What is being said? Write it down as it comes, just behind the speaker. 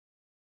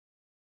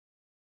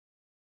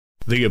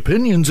The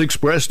opinions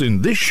expressed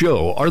in this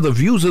show are the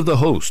views of the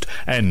host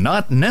and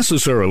not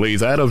necessarily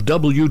that of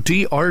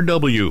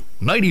WTRW,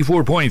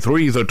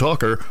 94.3 The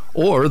Talker,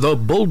 or the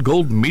Bold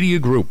Gold Media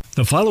Group.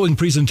 The following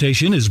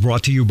presentation is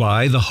brought to you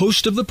by the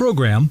host of the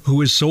program,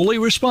 who is solely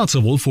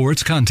responsible for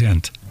its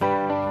content.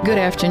 Good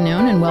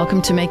afternoon and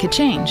welcome to Make a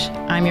Change.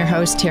 I'm your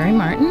host, Terry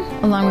Martin,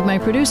 along with my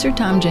producer,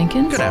 Tom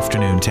Jenkins. Good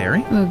afternoon,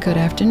 Terry. Well, good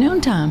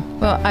afternoon, Tom.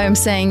 Well, I'm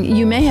saying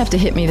you may have to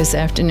hit me this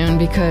afternoon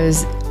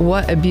because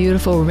what a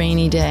beautiful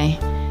rainy day.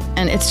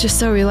 And it's just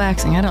so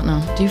relaxing. I don't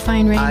know. Do you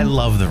find rain? I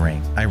love the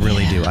rain. I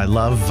really do. I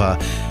love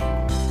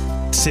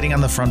sitting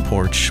on the front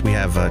porch. We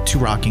have 2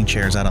 rocking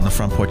chairs out on the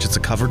front porch. It's a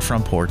covered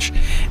front porch.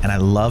 And I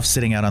love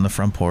sitting out on the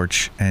front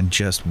porch and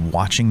just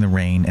watching the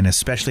rain. And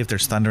especially if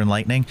there's thunder and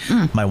lightning.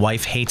 My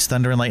wife hates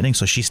thunder and lightning,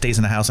 so she stays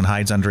in the house and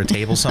hides under a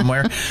table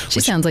somewhere.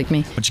 Sounds like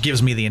me. Which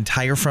gives me the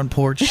entire front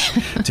porch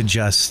to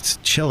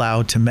just chill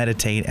out, to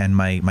meditate. And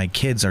my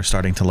kids are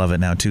starting to love it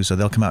now, too. So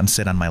they'll come out and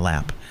sit on my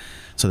lap.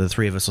 So the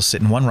 3 of us will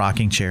sit in one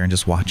rocking chair and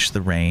just watch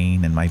the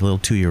rain. And my little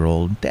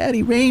 2-year-old,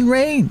 Daddy, rain,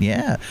 rain.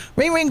 Yeah.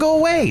 Rain, rain, go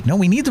away. No,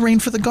 we need the rain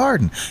for the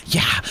garden.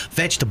 Yeah.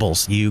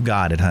 Vegetables. You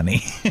got it,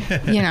 honey.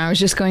 I was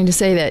just going to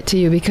say that to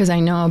you because I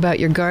know about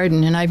your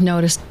garden. And I've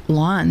noticed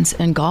lawns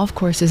and golf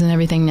courses and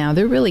everything now.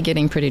 They're really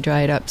getting pretty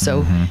dried up.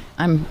 So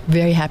I'm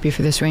very happy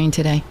for this rain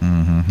today.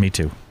 Me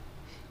too.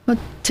 Well,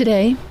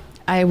 today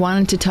I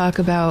wanted to talk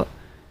about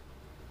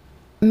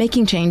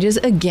making changes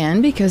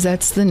again, because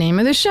that's the name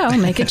of the show,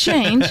 Make a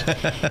Change.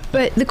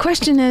 But the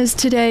question is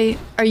today,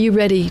 are you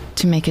ready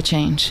to make a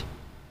change?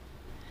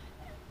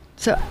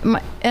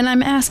 And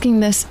I'm asking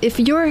this, if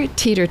you're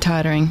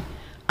teeter-tottering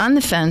on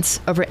the fence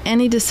over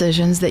any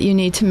decisions that you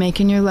need to make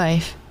in your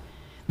life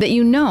that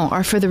you know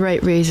are for the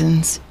right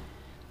reasons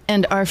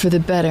and are for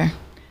the better,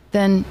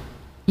 then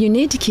you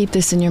need to keep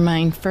this in your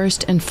mind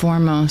first and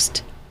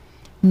foremost.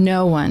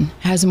 No one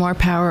has more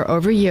power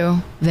over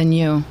you than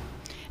you.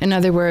 In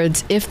other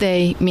words, if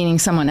they, meaning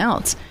someone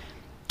else,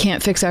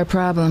 can't fix our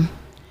problem,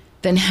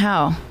 then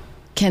how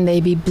can they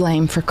be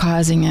blamed for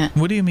causing it?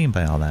 What do you mean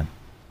by all that?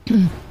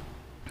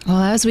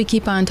 Well, as we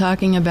keep on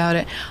talking about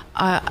it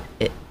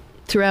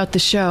throughout the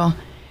show,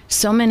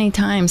 so many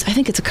times, I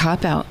think it's a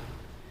cop-out.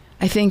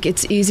 I think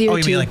it's easier to... Oh,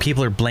 you mean like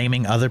people are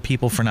blaming other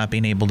people for not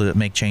being able to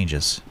make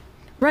changes?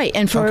 Right,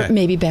 and for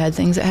maybe bad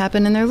things that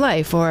happen in their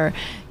life, or,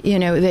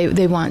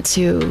 they want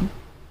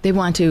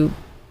to...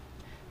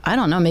 I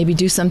don't know, maybe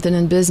do something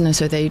in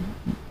business, or they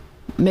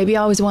maybe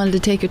always wanted to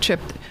take a trip.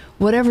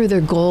 Whatever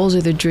their goals or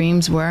their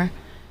dreams were,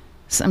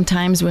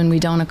 sometimes when we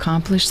don't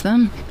accomplish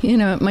them,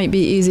 it might be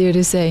easier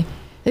to say,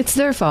 it's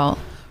their fault.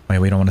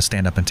 We don't want to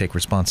stand up and take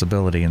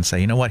responsibility and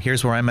say, you know what,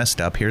 here's where I messed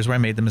up, here's where I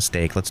made the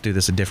mistake, let's do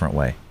this a different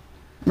way.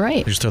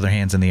 Right. They just throw their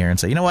hands in the air and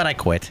say, you know what, I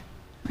quit.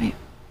 Right.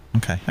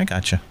 Okay, I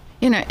gotcha.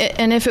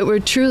 And if it were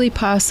truly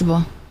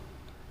possible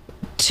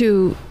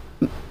to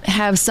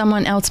have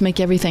someone else make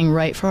everything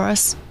right for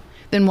us,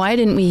 then why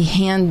didn't we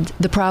hand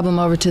the problem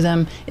over to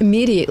them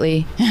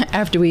immediately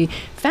after we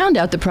found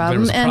out the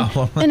problem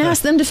and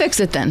ask them to fix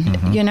it then,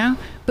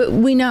 But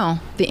we know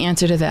the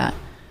answer to that.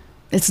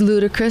 It's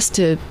ludicrous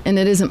and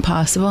it isn't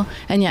possible.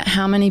 And yet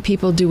how many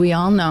people do we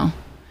all know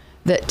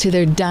that to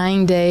their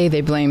dying day, they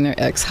blame their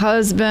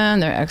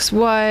ex-husband, their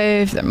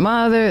ex-wife, their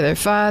mother, their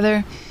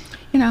father,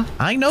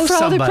 I know for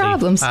somebody. all their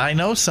problems. I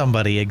know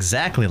somebody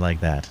exactly like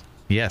that.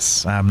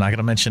 Yes, I'm not going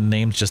to mention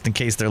names just in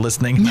case they're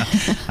listening.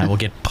 I will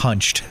get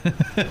punched.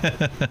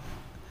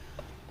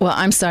 Well,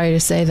 I'm sorry to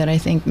say that I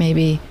think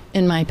maybe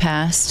in my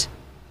past,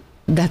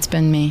 that's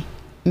been me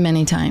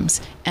many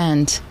times.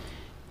 And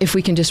if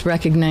we can just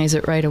recognize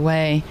it right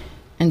away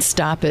and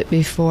stop it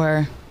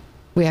before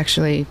we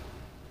actually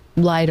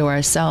lie to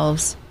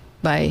ourselves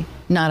by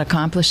not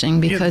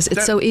accomplishing, because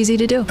it's so easy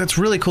to do. That's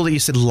really cool that you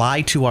said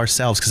lie to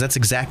ourselves, because that's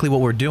exactly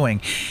what we're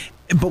doing.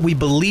 But we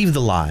believe the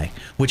lie,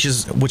 which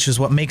is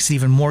what makes it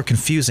even more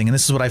confusing. And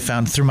this is what I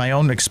found through my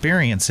own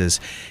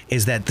experiences,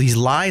 is that these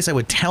lies I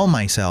would tell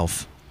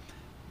myself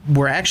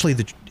were actually,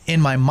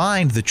 in my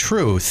mind, the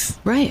truth.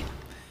 Right.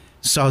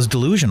 So I was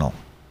delusional.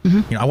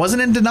 I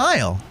wasn't in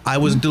denial. I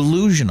was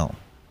delusional,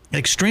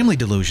 extremely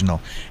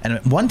delusional. And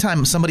one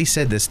time somebody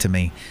said this to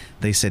me.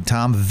 They said,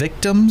 Tom,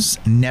 victims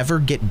never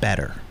get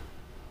better.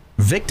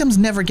 Victims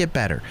never get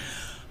better.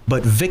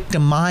 But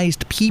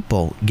victimized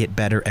people get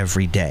better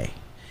every day.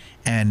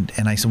 And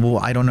I said, well,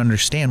 I don't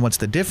understand. What's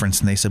the difference?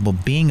 And they said, well,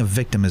 being a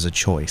victim is a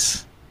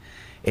choice.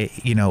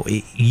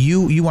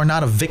 You are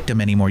not a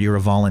victim anymore. You're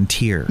a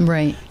volunteer.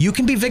 Right. You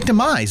can be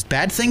victimized.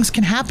 Bad things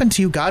can happen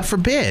to you, God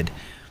forbid.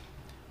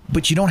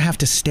 But you don't have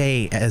to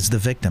stay as the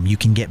victim. You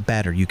can get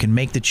better. You can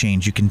make the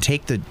change. You can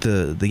take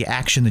the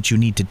action that you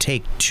need to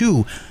take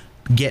to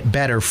get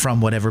better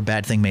from whatever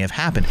bad thing may have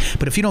happened.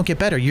 But if you don't get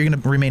better, you're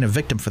going to remain a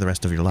victim for the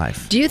rest of your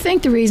life. Do you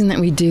think the reason that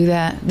we do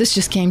that, this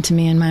just came to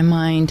me in my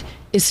mind,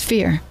 is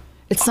fear?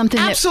 It's something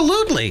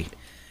Absolutely.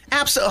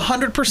 Absolutely,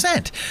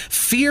 100%.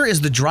 Fear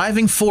is the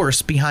driving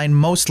force behind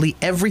mostly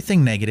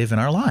everything negative in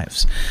our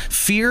lives.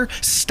 Fear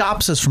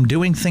stops us from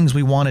doing things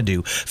we want to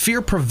do.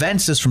 Fear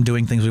prevents us from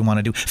doing things we want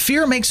to do.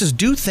 Fear makes us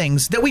do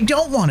things that we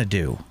don't want to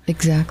do.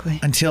 Exactly.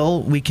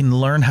 Until we can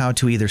learn how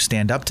to either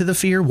stand up to the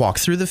fear, walk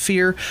through the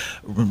fear,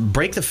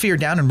 break the fear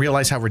down, and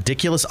realize how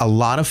ridiculous a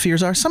lot of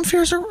fears are. Some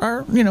fears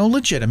are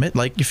legitimate.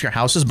 Like if your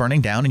house is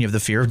burning down and you have the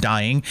fear of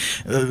dying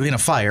in a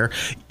fire,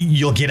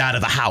 you'll get out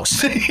of the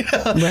house.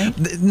 Right.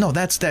 No,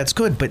 that's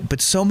good.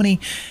 But so many,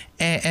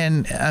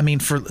 and I mean,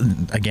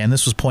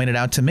 this was pointed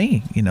out to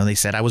me. They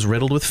said I was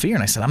riddled with fear,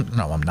 and I said,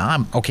 I'm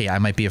not. Okay, I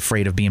might be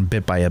afraid of being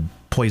bit by a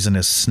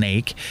poisonous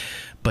snake,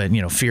 but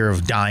fear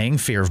of dying,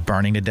 fear of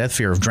burning to death,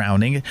 fear of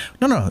drowning.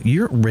 No,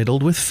 you're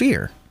riddled with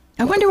fear.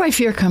 I wonder why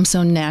fear comes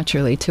so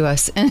naturally to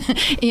us,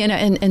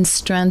 and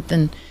strength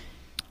and.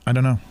 I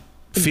don't know.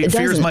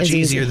 Fear is much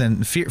easier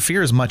than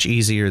fear is much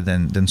easier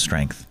than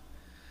strength.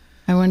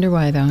 I wonder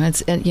why, though.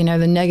 It's the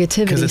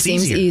negativity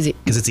seems easy.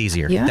 Because it's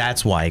easier. Yeah.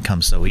 That's why it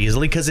comes so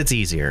easily. Because it's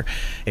easier.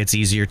 It's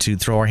easier to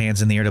throw our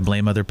hands in the air to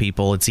blame other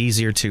people. It's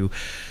easier to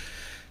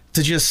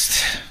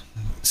just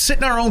sit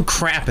in our own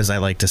crap, as I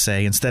like to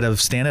say, instead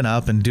of standing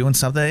up and doing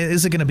something.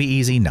 Is it going to be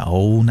easy?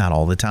 No, not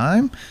all the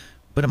time.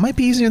 But it might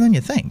be easier than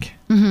you think.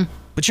 Mm-hmm.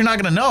 But you're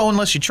not going to know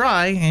unless you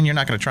try, and you're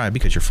not going to try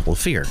because you're full of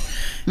fear.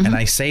 Mm-hmm. And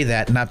I say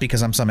that not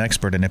because I'm some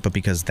expert in it, but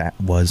because that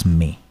was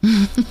me.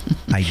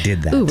 I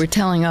did that. Ooh, we're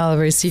telling all of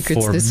our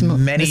secrets for this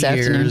many years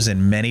afternoon.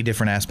 In many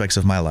different aspects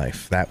of my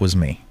life. That was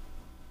me.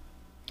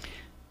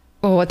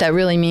 Well, what that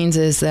really means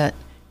is that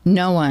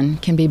no one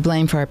can be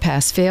blamed for our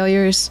past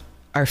failures,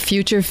 our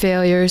future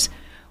failures,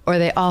 or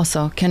they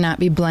also cannot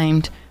be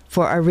blamed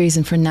for our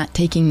reason for not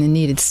taking the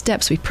needed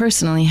steps we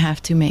personally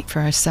have to make for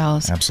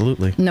ourselves.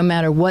 Absolutely. No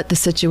matter what the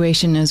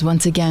situation is,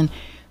 once again,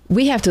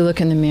 we have to look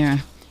in the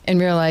mirror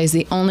and realize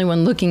the only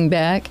one looking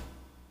back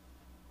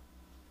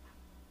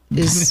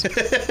is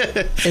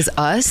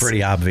us.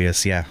 Pretty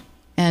obvious, yeah.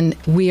 And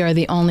we are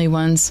the only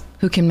ones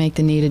who can make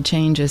the needed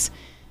changes.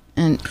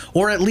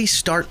 Or at least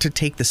start to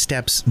take the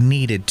steps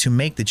needed to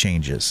make the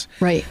changes.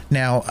 Right.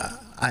 Now,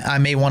 I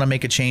may want to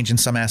make a change in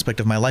some aspect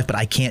of my life, but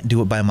I can't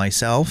do it by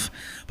myself.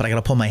 But I got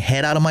to pull my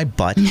head out of my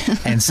butt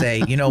and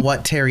say, you know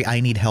what, Terry, I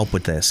need help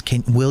with this.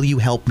 Will you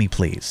help me,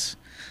 please?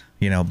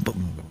 Why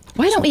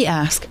don't we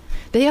ask?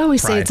 They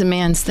always say it's a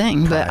man's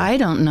thing, but I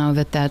don't know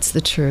that that's the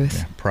truth.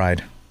 Yeah,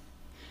 pride.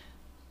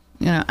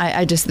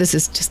 This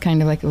is just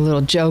kind of like a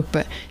little joke,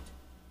 but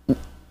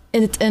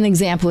an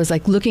example is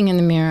like looking in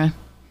the mirror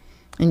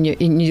and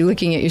you're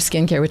looking at your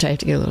skincare, which I have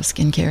to get a little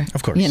skincare,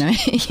 of course,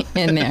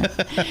 in there.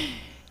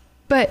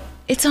 But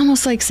it's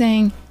almost like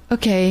saying,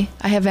 okay,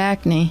 I have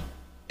acne.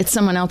 It's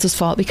someone else's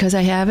fault because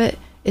I have it.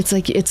 It's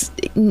like, it's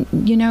no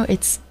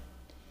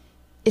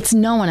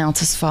one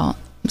else's fault.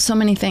 So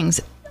many things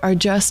are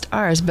just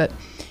ours. But,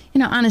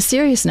 on a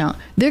serious note,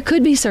 there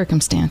could be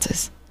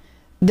circumstances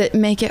that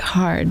make it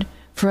hard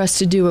for us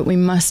to do what we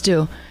must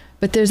do.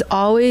 But there's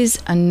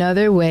always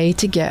another way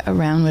to get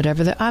around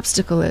whatever the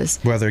obstacle is.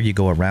 Whether you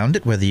go around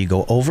it, whether you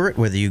go over it,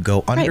 whether you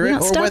go under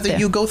it, or whether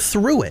you go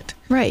through it.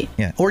 Right.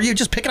 Yeah. Or you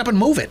just pick it up and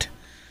move it.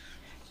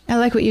 I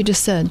like what you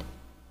just said,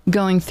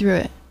 going through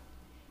it.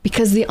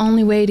 Because the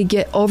only way to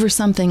get over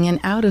something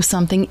and out of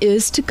something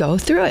is to go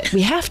through it.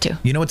 We have to.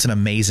 It's an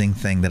amazing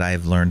thing that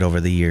I've learned over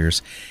the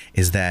years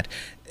is that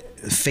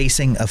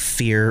facing a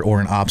fear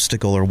or an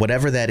obstacle or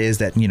whatever that is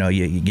that,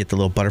 you get the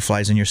little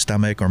butterflies in your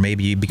stomach, or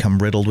maybe you become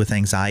riddled with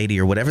anxiety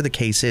or whatever the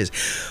case is,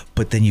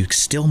 but then you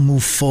still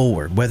move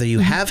forward, whether you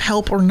have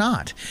help or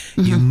not.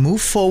 Mm-hmm. You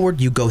move forward,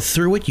 you go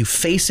through it, you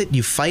face it,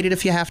 you fight it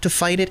if you have to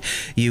fight it.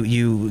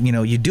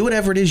 You do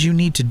whatever it is you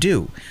need to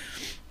do,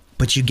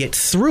 but you get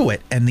through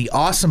it. And the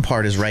awesome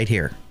part is right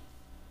here.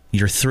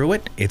 You're through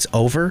it. It's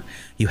over.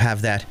 You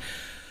have that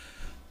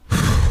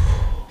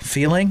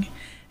feeling.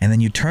 And then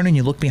you turn and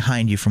you look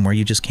behind you from where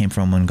you just came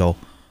from and go,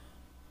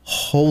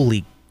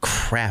 holy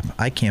crap,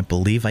 I can't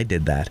believe I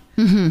did that.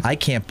 Mm-hmm.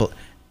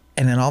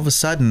 And then all of a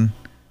sudden,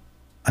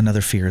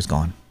 another fear is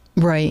gone.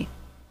 Right.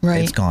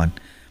 It's gone.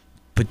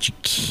 But you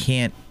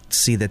can't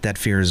see that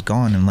fear is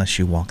gone unless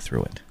you walk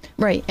through it.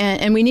 Right.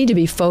 And we need to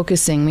be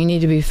focusing. We need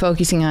to be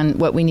focusing on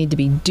what we need to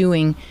be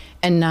doing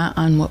and not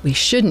on what we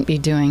shouldn't be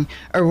doing,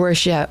 or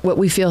worse yet, what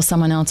we feel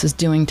someone else is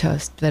doing to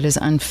us that is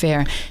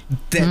unfair.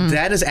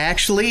 That is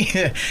actually,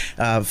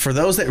 for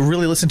those that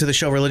really listen to the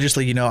show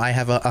religiously, I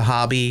have a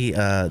hobby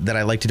that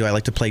I like to do. I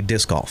like to play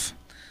disc golf.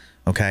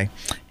 Okay.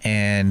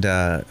 And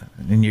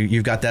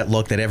you've got that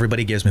look that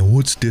everybody gives me.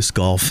 What's disc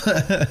golf?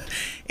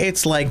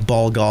 It's like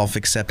ball golf,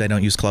 except I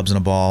don't use clubs and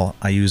a ball.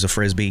 I use a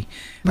Frisbee.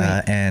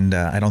 Right. And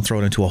I don't throw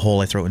it into a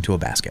hole. I throw it into a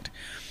basket.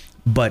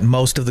 But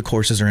most of the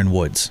courses are in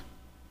woods.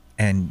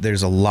 And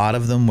there's a lot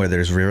of them where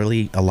there's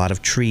really a lot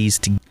of trees.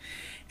 And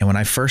when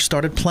I first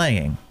started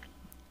playing,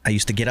 I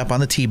used to get up on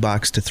the tee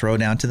box to throw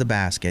down to the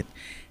basket.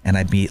 And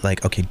I'd be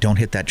like, okay, don't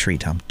hit that tree,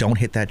 Tom. Don't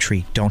hit that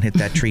tree. Don't hit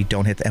that tree.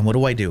 Don't hit that. And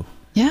what do?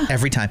 Yeah.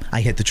 Every time I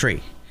hit the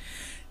tree.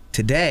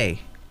 Today,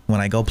 when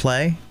I go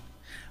play,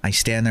 I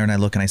stand there and I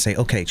look and I say,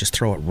 okay, just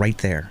throw it right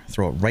there.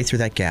 Throw it right through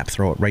that gap.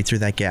 Throw it right through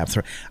that gap.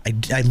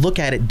 I look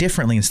at it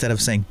differently. Instead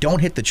of saying, don't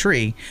hit the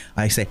tree,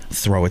 I say,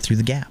 throw it through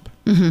the gap.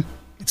 Mm-hmm.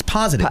 It's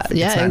positive.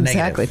 Yeah, it's not exactly.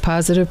 negative.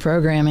 Positive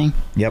programming.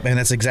 Yep, and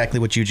that's exactly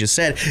what you just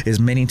said, is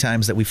many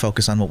times that we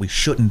focus on what we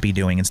shouldn't be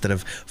doing instead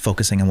of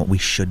focusing on what we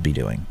should be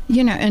doing.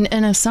 You know,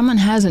 and if someone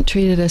hasn't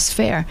treated us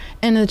fair,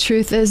 and the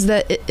truth is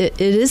that it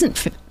isn't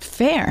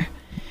fair.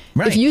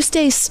 Right. If you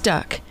stay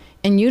stuck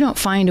and you don't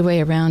find a way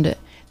around it,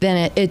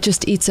 then it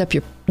just eats up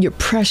your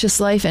precious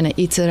life, and it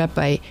eats it up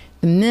by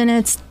the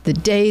minutes, the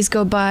days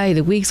go by,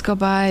 the weeks go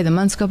by, the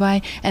months go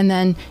by, and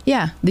then,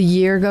 the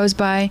year goes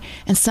by,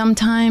 and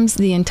sometimes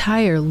the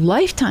entire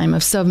lifetime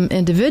of some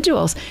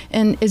individuals.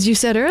 And as you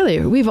said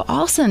earlier, we've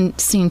all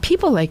seen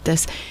people like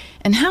this.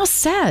 And how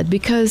sad,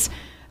 because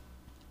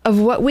of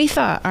what we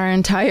thought our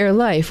entire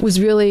life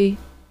was really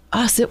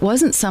us. It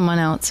wasn't someone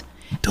else.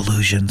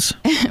 Delusions.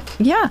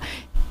 Yeah.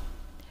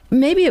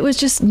 Maybe it was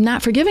just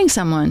not forgiving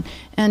someone.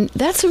 And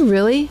that's a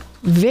really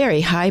very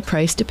high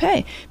price to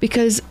pay,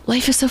 because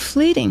life is so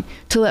fleeting.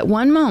 To let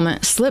one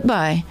moment slip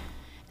by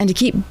and to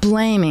keep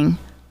blaming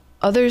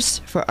others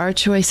for our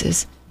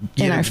choices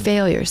and our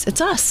failures. It's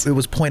us. It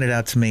was pointed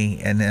out to me,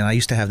 and I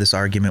used to have this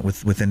argument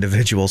with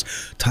individuals.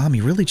 Tom,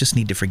 you really just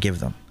need to forgive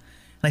them.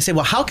 And I say,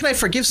 well, how can I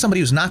forgive somebody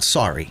who's not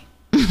sorry?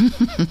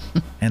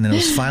 And then it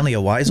was finally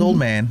a wise old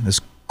man, this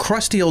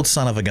crusty old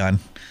son of a gun.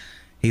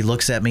 He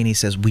looks at me and he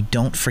says, we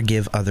don't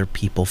forgive other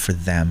people for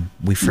them.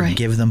 We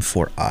forgive them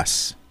for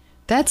us.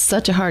 That's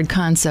such a hard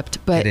concept,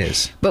 but it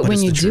is. But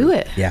when you do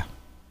it, yeah.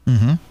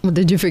 Mm-hmm. Well,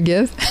 did you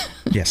forgive?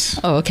 Yes.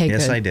 Oh, okay.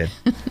 Yes, good. I did.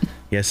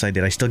 Yes, I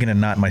did. I still get a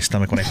knot in my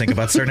stomach when I think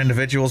about certain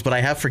individuals, but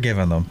I have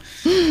forgiven them.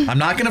 I'm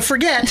not going to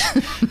forget,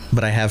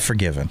 but I have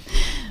forgiven.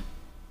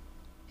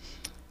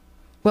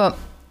 Well,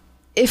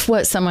 if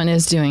what someone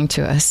is doing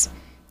to us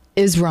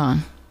is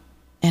wrong,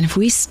 and if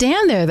we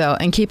stand there though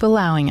and keep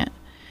allowing it,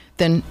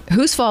 then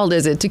whose fault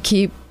is it to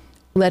keep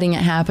letting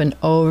it happen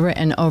over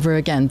and over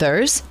again?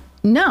 Theirs?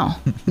 No.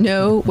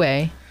 No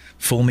way.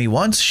 Fool me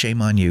once,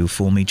 shame on you.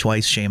 Fool me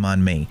twice, shame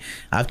on me.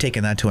 I've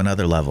taken that to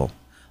another level.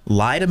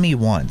 Lie to me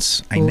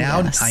once. I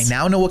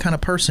now know what kind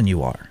of person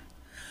you are.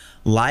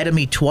 Lie to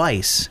me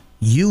twice.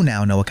 You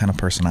now know what kind of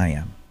person I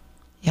am.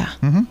 Yeah.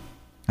 Mm-hmm.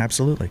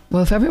 Absolutely.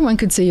 Well, if everyone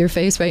could see your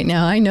face right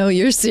now, I know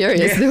you're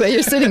serious. The way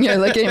you're sitting here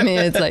looking at me,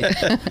 it's like,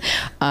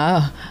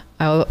 I'll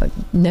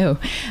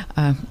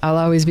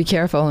always be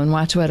careful and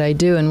watch what I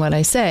do and what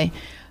I say.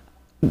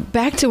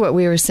 Back to what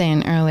we were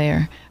saying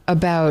earlier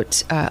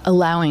about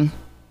allowing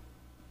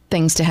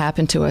things to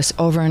happen to us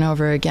over and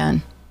over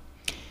again.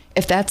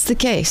 If that's the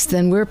case,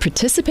 then we're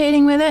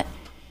participating with it,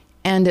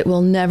 and it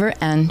will never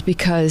end,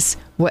 because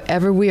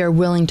whatever we are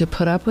willing to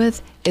put up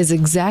with is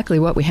exactly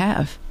what we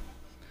have.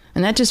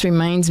 And that just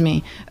reminds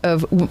me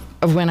of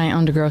when I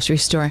owned a grocery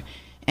store,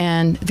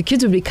 and the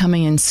kids would be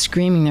coming in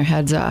screaming their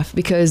heads off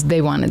because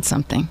they wanted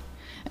something.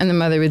 And the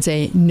mother would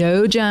say,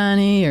 no,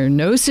 Johnny, or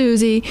no,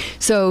 Susie.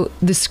 So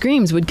the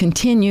screams would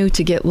continue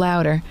to get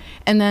louder.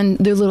 And then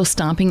their little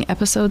stomping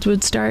episodes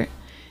would start.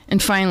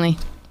 And finally,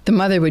 the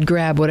mother would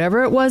grab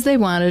whatever it was they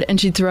wanted and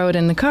she'd throw it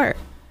in the cart.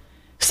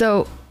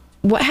 So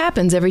what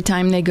happens every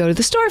time they go to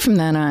the store from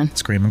then on?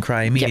 Scream and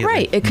cry immediately. Yeah,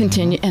 right. It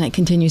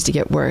continues to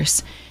get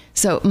worse.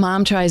 So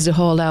mom tries to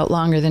hold out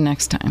longer the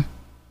next time.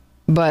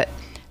 But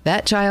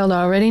that child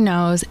already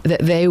knows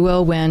that they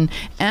will win.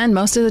 And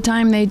most of the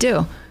time they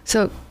do.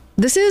 So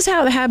this is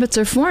how the habits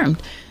are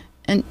formed.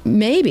 And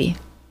maybe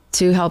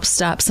to help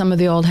stop some of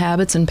the old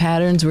habits and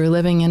patterns we're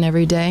living in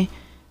every day,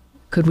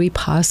 could we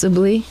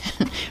possibly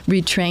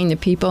retrain the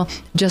people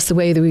just the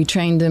way that we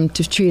trained them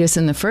to treat us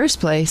in the first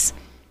place,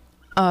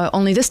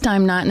 only this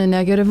time not in a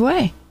negative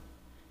way?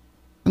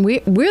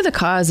 We're the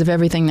cause of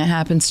everything that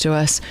happens to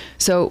us,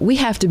 so we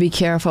have to be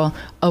careful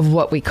of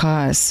what we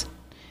cause.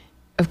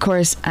 Of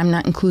course, I'm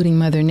not including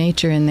Mother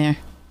Nature in there.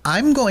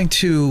 I'm going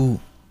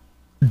to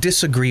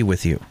disagree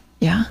with you.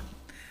 Yeah?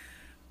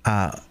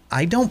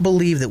 I don't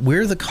believe that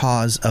we're the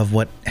cause of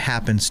what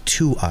happens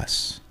to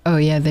us. Oh,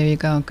 yeah, there you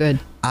go. Good.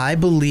 I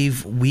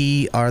believe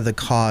we are the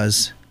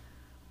cause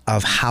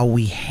of how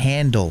we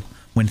handle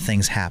when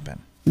things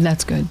happen.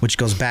 That's good. Which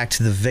goes back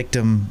to the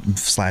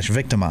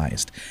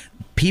victim/victimized.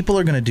 People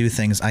are going to do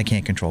things. I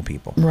can't control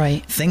people.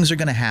 Right. Things are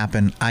going to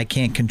happen. I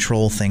can't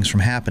control things from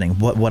happening.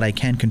 What I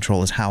can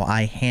control is how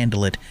I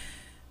handle it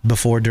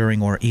before,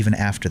 during, or even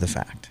after the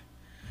fact.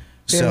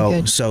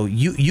 Very good. So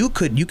you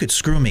could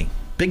screw me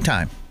big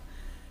time.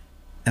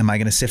 Am I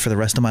going to sit for the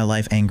rest of my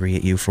life angry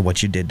at you for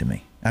what you did to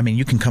me? I mean,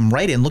 you can come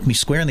right in, look me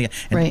square in the eye,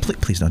 and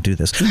right. Please don't do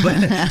this, but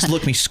just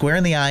look me square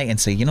in the eye and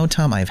say, you know,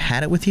 Tom, I've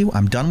had it with you.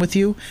 I'm done with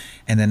you.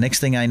 And the next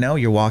thing I know,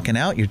 you're walking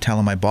out, you're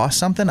telling my boss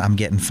something, I'm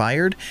getting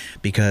fired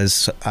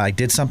because I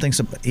did something,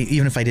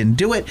 even if I didn't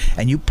do it,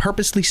 and you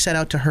purposely set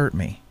out to hurt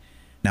me.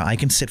 Now, I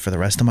can sit for the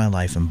rest of my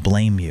life and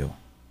blame you.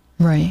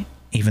 Right.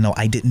 Even though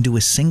I didn't do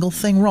a single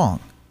thing wrong.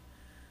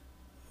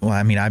 Well,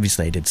 I mean,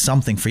 obviously I did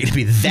something for you to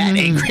be that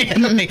angry at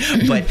me,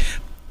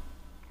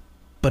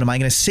 but am I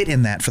going to sit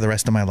in that for the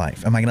rest of my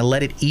life? Am I going to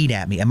let it eat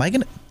at me? Am I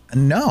going to?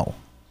 No.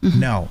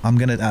 No, I'm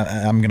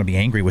gonna be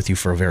angry with you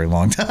for a very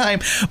long time,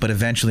 but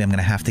eventually I'm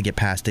gonna have to get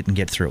past it and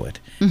get through it.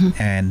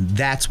 And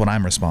that's what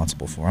I'm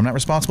responsible for. I'm not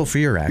responsible for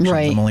your actions.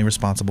 Right. I'm only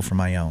responsible for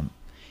my own.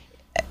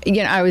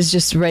 I was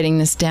just writing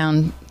this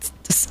down,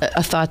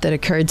 a thought that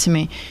occurred to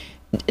me.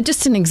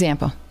 Just an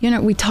example.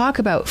 We talk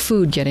about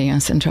food getting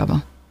us in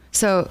trouble.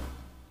 So,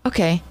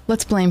 okay,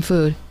 let's blame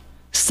food,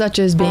 such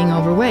as being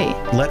overweight.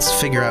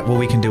 Let's figure out what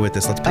we can do with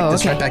this. Let's pick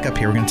this okay. right back up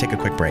here. We're going to take a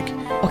quick break.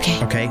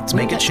 Okay. Okay, let's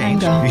Where'd make a that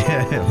change.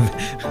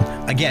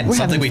 time Again, We're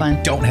something we having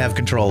fun. don't have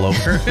control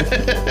over.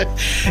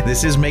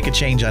 This is Make a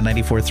Change on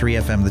 94.3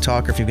 FM The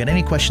Talker. If you've got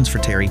any questions for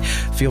Terry,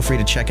 feel free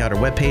to check out our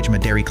webpage,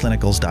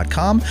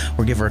 MederiClinicals.com,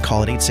 or give her a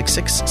call at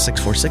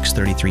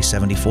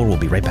 866-646-3374. We'll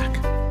be right back.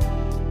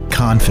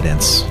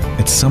 Confidence.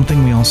 It's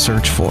something we all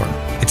search for.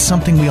 It's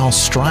something we all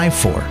strive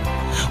for.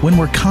 When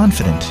we're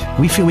confident,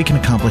 we feel we can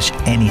accomplish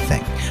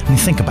anything. I mean,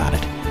 think about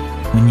it.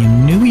 When you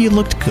knew you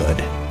looked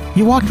good,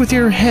 you walked with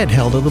your head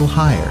held a little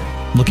higher.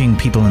 Looking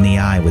people in the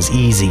eye was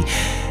easy.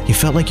 You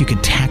felt like you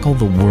could tackle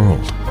the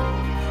world.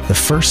 The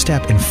first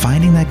step in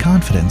finding that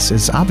confidence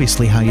is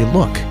obviously how you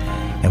look.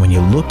 And when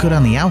you look good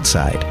on the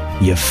outside,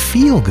 you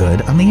feel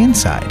good on the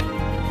inside.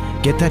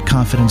 Get that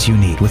confidence you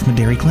need with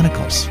Mederi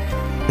Clinicals.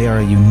 They are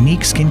a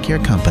unique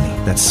skincare company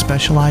that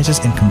specializes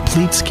in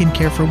complete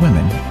skincare for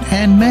women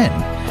and men.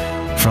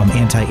 From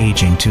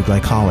anti-aging to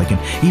glycolic and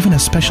even a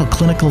special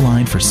clinical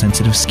line for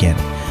sensitive skin,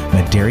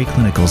 Mederi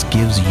Clinicals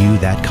gives you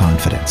that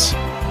confidence.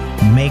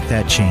 Make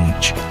that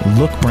change.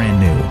 Look brand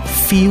new.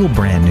 Feel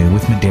brand new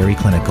with Mederi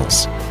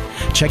Clinicals.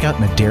 Check out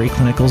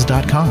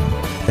MederiClinicals.com.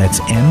 That's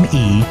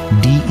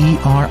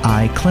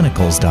MEDERI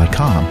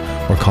Clinicals.com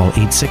or call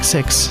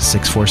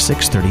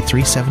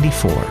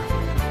 866-646-3374.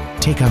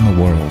 Take on the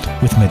world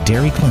with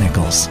Mederi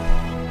Clinicals.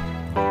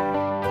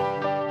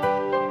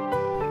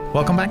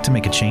 Welcome back to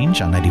Make a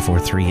Change on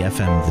 94.3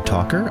 FM The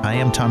Talker. I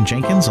am Tom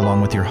Jenkins, along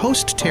with your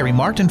host, Terry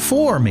Martin,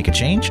 for Make a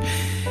Change.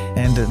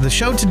 And the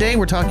show today,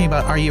 we're talking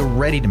about, are you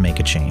ready to make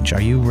a change? Are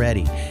you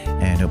ready?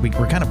 And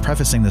we're kind of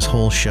prefacing this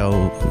whole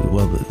show,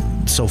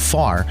 so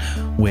far,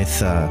 with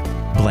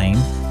blame,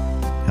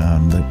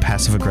 the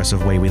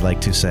passive-aggressive way we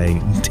like to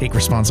say, take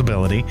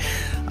responsibility.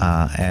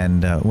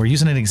 And we're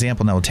using an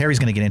example now. Terry's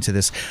going to get into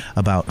this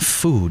about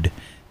food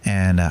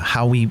and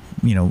how we,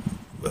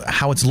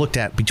 how it's looked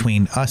at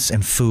between us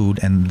and food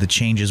and the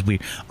changes we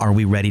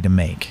ready to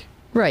make.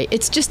 Right.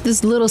 It's just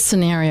this little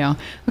scenario.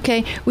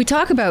 Okay, we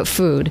talk about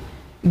food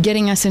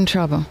getting us in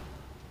trouble.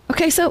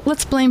 Okay, so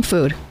let's blame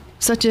food,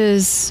 such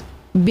as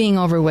being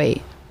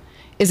overweight.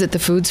 Is it the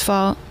food's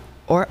fault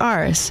or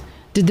ours?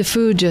 Did the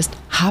food just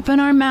hop in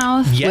our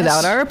mouth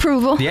without our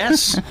approval?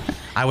 Yes.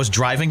 I was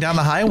driving down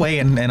the highway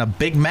and a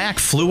Big Mac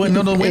flew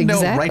into the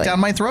window right down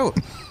my throat.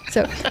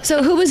 So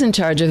who was in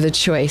charge of the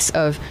choice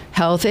of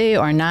healthy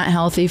or not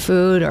healthy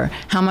food, or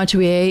how much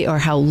we ate or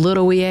how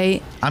little we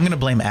ate? I'm going to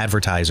blame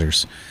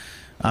advertisers.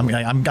 I'm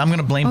going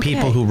to blame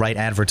people who write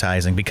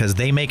advertising because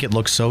they make it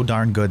look so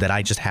darn good that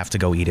I just have to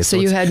go eat it. So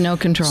you had no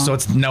control. So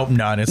it's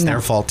none. It's their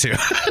fault too.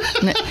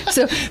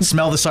 So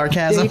smell the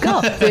sarcasm.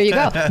 There you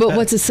go. But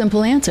what's a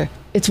simple answer?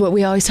 It's what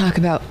we always talk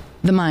about: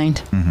 the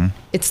mind. Mm-hmm.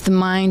 It's the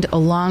mind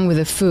along with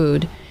the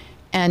food,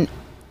 and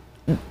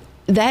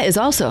that is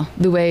also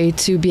the way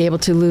to be able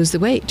to lose the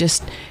weight.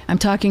 I'm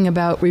talking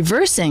about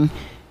reversing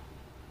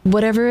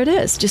whatever it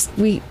is.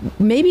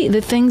 Maybe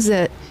the things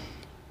that,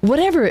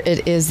 whatever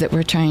it is that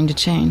we're trying to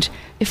change,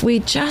 if we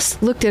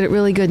just looked at it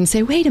really good and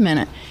say, wait a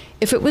minute,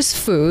 if it was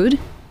food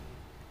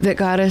that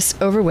got us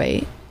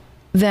overweight,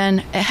 then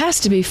it has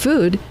to be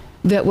food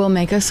that will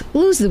make us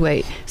lose the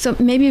weight. So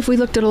maybe if we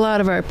looked at a lot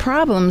of our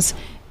problems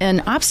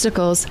and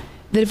obstacles,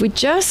 that if we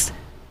just,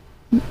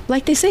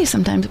 like they say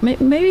sometimes,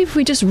 maybe if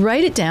we just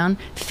write it down,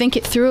 think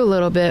it through a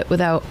little bit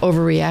without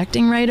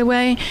overreacting right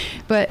away.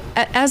 But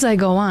as I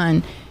go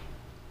on,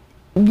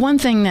 one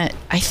thing that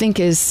I think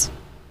is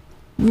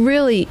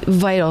really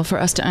vital for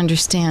us to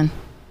understand,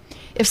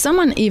 if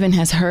someone even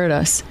has hurt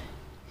us,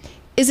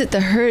 is it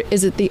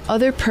the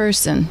other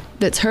person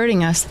that's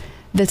hurting us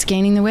that's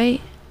gaining the weight?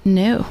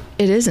 No,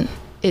 it isn't.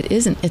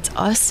 It's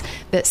us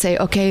that say,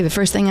 okay, the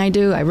first thing I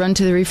do, I run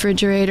to the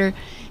refrigerator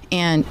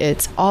and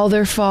it's all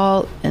their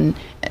fault. And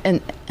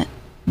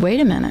wait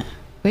a minute.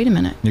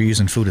 They're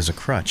using food as a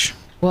crutch.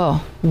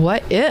 Well,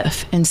 what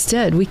if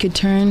instead we could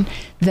turn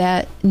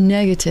that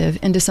negative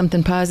into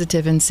something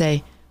positive and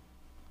say,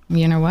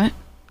 you know what?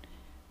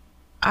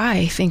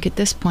 I think at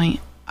this point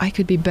I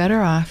could be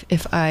better off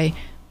if I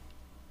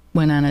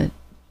went on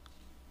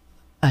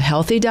a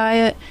healthy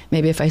diet,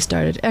 maybe if I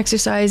started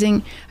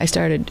exercising, I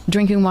started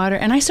drinking water,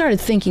 and I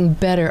started thinking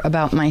better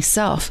about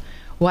myself.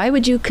 Why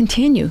would you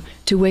continue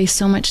to waste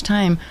so much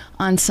time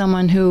on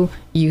someone who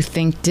you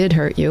think did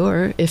hurt you,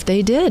 or if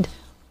they did?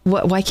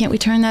 Why can't we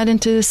turn that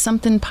into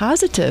something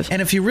positive?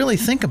 And if you really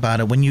think about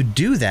it, when you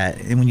do that,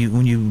 and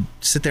when you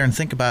sit there and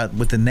think about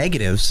with the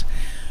negatives,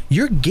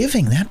 you're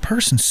giving that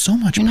person so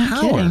much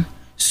power. Kidding.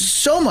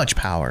 So much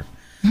power.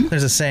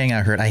 There's a saying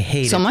I heard. I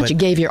hate so it. much you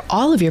gave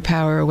all of your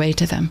power away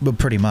to them. But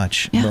pretty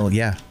much. Yeah. Well,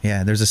 yeah.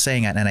 There's a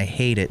saying, and I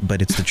hate it,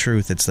 but it's the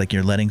truth. It's like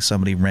you're letting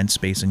somebody rent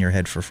space in your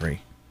head for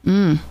free.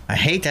 I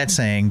hate that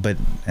saying,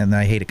 and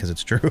I hate it because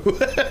it's true.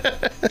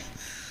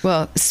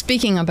 Well,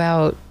 speaking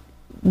about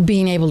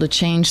being able to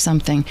change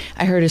something,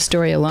 I heard a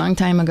story a long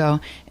time ago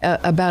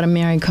about a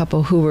married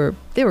couple who were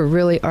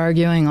really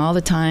arguing all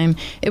the time.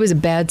 It was a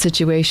bad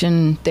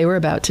situation. They were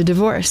about to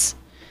divorce.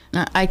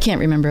 Now, I can't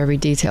remember every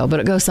detail, but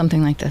it goes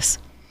something like this.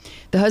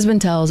 The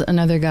husband tells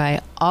another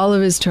guy all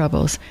of his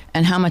troubles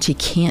and how much he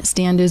can't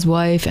stand his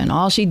wife and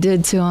all she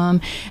did to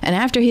him. And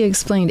after he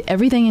explained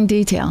everything in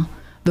detail,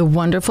 the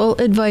wonderful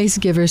advice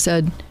giver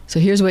said, so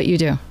here's what you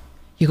do.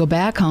 You go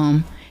back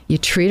home, you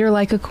treat her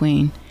like a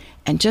queen,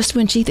 and just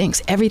when she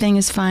thinks everything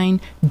is fine,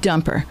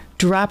 dump her,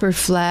 drop her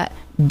flat,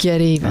 get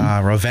even.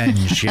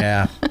 Revenge,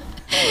 yeah.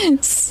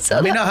 So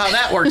Let me know how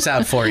that works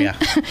out for you.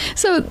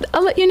 So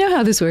I'll let you know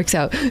how this works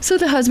out. So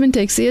the husband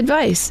takes the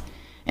advice,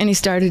 and he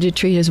started to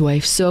treat his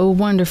wife so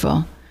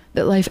wonderful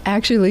that life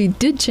actually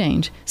did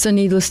change. So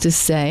needless to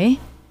say,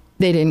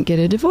 they didn't get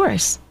a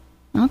divorce.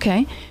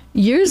 Okay.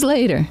 Years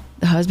later,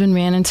 the husband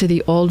ran into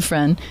the old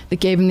friend that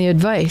gave him the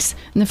advice,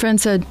 and the friend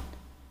said,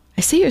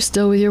 I see you're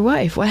still with your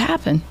wife. What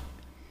happened?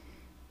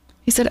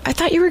 He said, I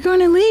thought you were going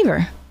to leave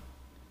her.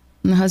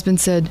 And the husband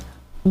said,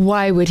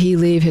 why would he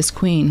leave his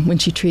queen when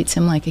she treats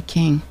him like a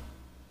king?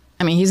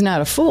 I mean, he's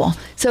not a fool.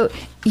 So,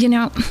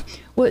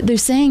 what they're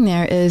saying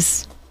there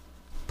is,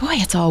 boy,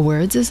 it's all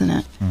words, isn't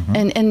it?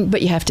 Mm-hmm.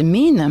 But you have to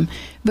mean them.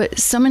 But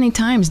so many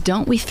times,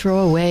 don't we throw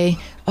away,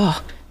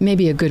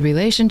 maybe a good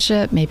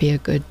relationship, maybe a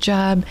good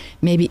job,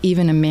 maybe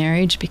even a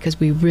marriage because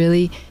we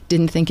really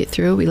didn't think it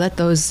through. We let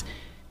those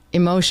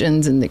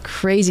emotions and the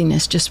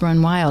craziness just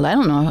run wild. I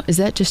don't know. Is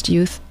that just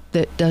youth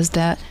that does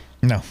that?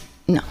 No.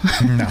 No.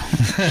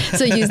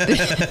 So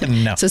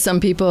no. So some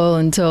people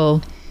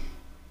until,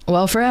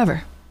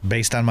 forever.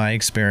 Based on my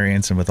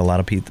experience and with a lot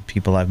of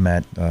people I've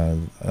met,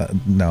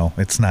 no,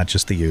 it's not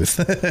just the youth.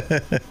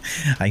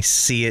 I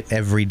see it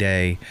every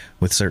day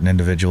with certain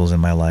individuals in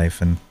my life,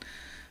 and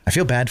I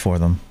feel bad for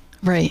them.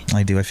 Right.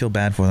 I do. I feel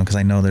bad for them because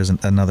I know there's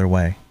another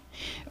way.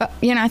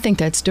 I think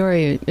that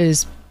story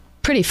is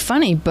pretty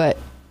funny, but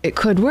it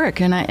could work.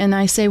 And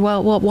I say,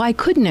 well, why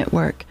couldn't it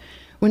work?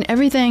 When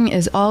everything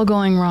is all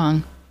going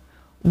wrong,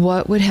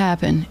 what would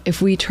happen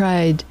if we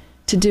tried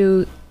to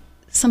do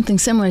something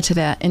similar to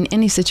that in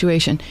any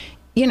situation?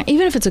 Even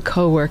if it's a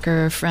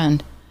coworker or a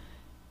friend,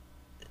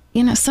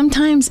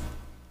 sometimes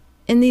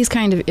in these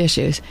kind of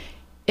issues,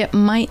 it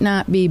might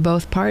not be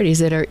both parties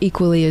that are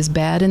equally as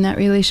bad in that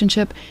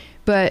relationship,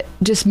 but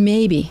just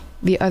maybe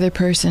the other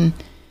person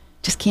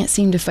just can't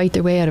seem to fight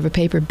their way out of a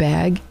paper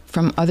bag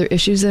from other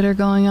issues that are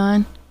going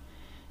on.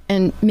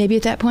 And maybe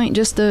at that point,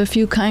 just a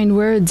few kind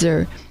words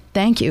or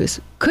thank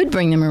yous could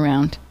bring them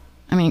around.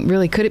 I mean,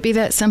 really, could it be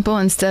that simple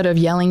instead of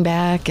yelling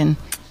back and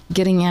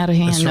getting out of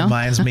hand? This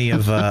reminds me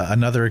of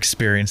another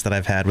experience that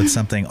I've had with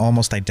something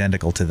almost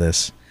identical to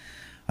this.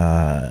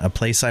 A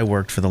place I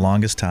worked for the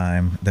longest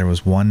time, there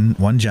was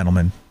one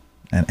gentleman,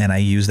 and I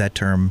use that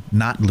term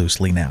not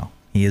loosely now.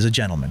 He is a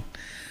gentleman,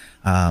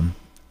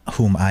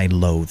 whom I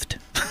loathed.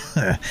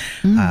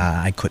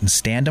 I couldn't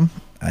stand him.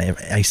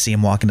 I see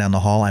him walking down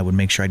the hall. I would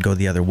make sure I'd go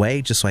the other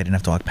way just so I didn't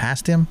have to walk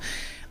past him.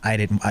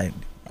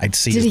 I'd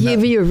see. Did he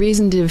give you a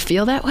reason to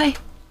feel that way?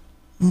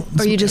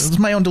 Or you just... It was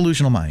my own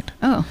delusional mind.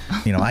 Oh.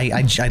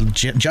 I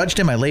judged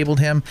him. I labeled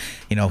him.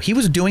 He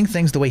was doing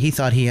things the way he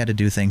thought he had to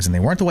do things, and they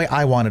weren't the way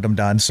I wanted them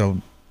done,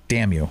 so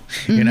damn you.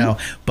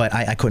 But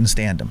I couldn't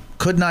stand him.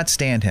 Could not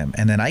stand him.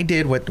 And then I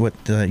did what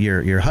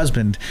your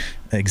husband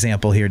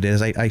example here did.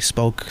 Is I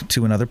spoke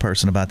to another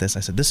person about this. I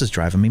said, this is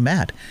driving me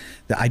mad.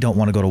 I don't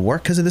want to go to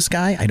work because of this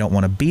guy. I don't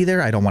want to be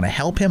there. I don't want to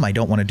help him. I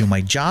don't want to do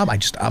my job.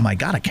 Oh my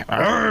God, I can't.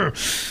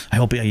 I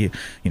hope you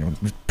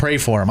pray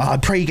for him. I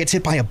pray he gets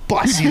hit by a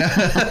bus.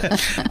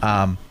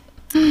 And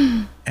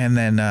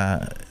then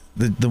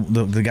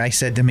the guy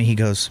said to me, he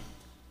goes,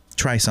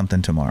 try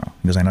something tomorrow.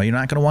 He goes, I know you're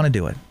not going to want to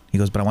do it. He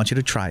goes, but I want you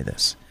to try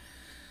this.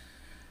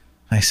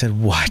 I said,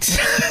 what?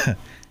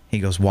 He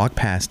goes, walk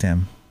past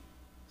him,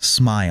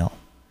 smile,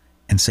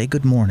 and say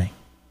good morning,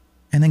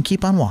 and then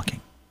keep on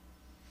walking.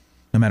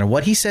 No matter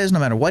what he says, no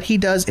matter what he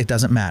does, it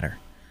doesn't matter.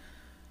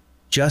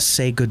 Just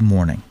say good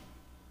morning,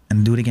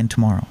 and do it again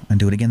tomorrow, and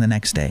do it again the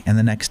next day, and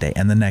the next day,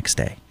 and the next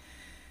day.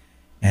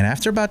 And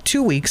after about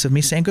 2 weeks of me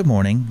saying good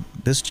morning,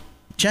 this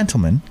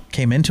gentleman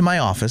came into my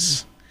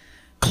office,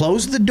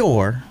 closed the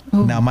door.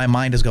 Oh. Now my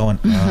mind is going,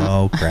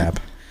 oh, crap.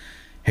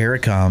 Here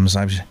it comes.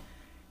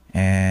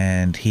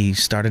 And he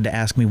started to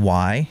ask me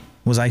why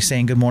was I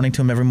saying good morning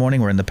to him every morning,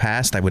 where in the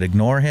past I would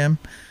ignore him.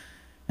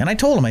 And I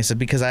told him, I said,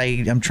 because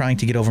I'm trying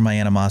to get over my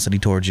animosity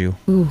towards you.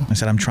 Ooh. I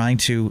said, I'm trying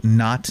to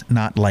not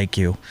like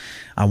you.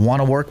 I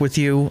want to work with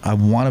you. I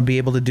want to be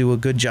able to do a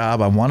good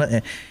job. I want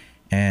to.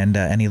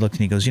 And he looked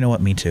and he goes, you know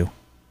what? Me too.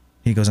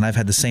 He goes, and I've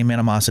had the same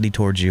animosity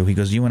towards you. He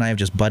goes, you and I have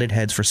just butted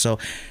heads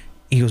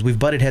he goes, we've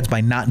butted heads by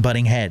not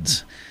butting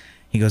heads.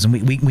 He goes, and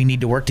we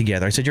need to work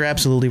together. I said, you're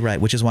absolutely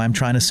right, which is why I'm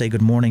trying to say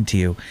good morning to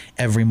you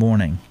every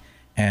morning.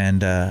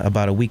 And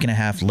about a week and a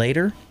half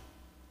later,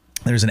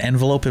 there's an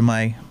envelope in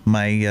my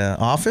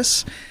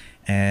office,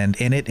 and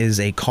in it is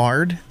a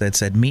card that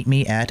said, meet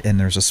me at, and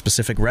there's a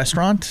specific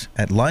restaurant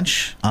at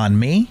lunch on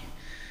me.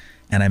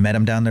 And I met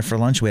him down there for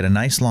lunch. We had a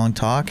nice long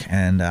talk,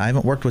 and I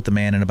haven't worked with the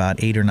man in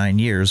about 8 or 9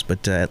 years,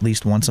 but at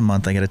least once a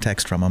month I get a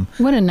text from him.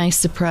 What a nice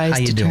surprise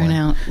to turn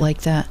out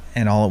like that.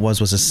 And all it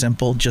was a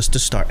simple, just to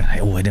start. I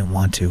didn't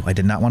want to. I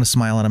did not want to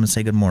smile at him and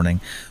say good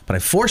morning, but I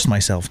forced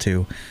myself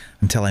to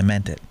until I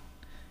meant it.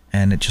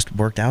 And it just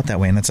worked out that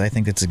way. And I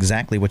think it's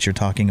exactly what you're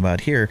talking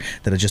about here,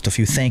 that it's just a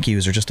few thank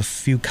yous or just a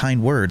few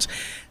kind words.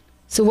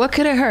 So what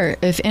could it hurt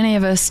if any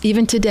of us,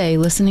 even today,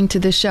 listening to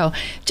this show,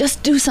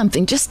 just do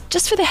something,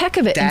 just for the heck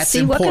of it, and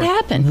see what could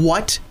happen?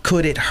 What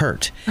could it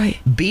hurt? Right.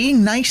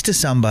 Being nice to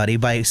somebody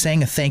by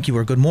saying a thank you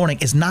or good morning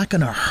is not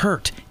going to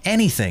hurt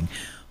anything.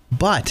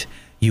 But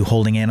you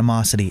holding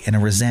animosity and a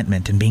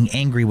resentment and being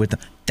angry with them,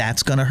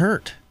 that's going to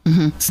hurt.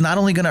 Mm-hmm. It's not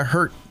only going to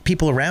hurt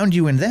people around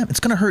you and them, it's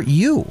going to hurt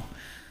you.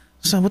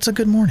 So what's a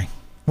good morning?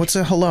 What's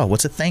a hello?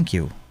 What's a thank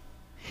you?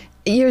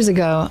 Years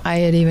ago, I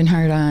had even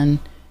heard on,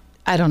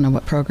 I don't know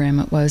what program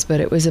it was,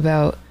 but it was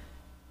about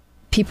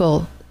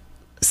people,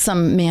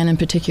 some man in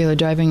particular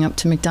driving up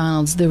to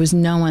McDonald's. There was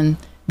no one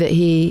that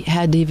he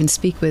had to even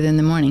speak with in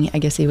the morning. I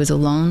guess he was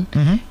alone.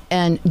 Mm-hmm.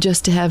 And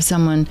just to have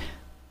someone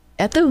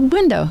at the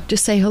window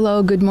just say,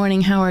 hello, good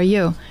morning, how are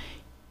you?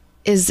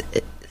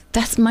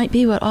 That might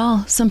be what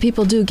some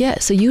people do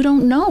get. So you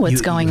don't know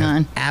what's going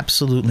on.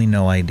 Absolutely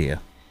no idea.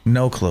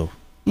 No clue.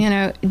 You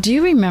know, do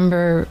you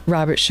remember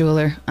Robert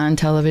Schuller on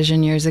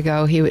television years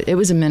ago? It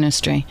was a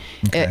ministry.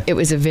 Okay. It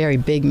was a very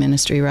big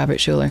ministry, Robert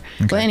Schuller.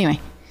 Okay. Well, anyway,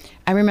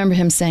 I remember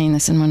him saying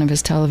this in one of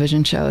his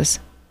television shows,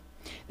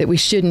 that we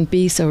shouldn't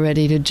be so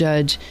ready to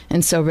judge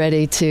and so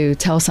ready to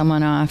tell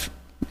someone off.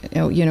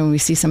 You know, we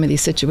see some of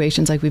these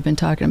situations like we've been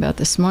talking about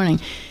this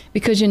morning,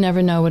 because you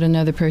never know what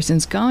another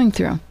person's going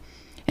through.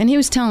 And he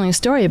was telling a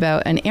story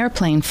about an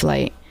airplane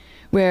flight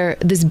where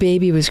this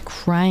baby was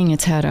crying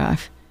its head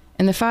off.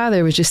 And the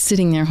father was just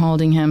sitting there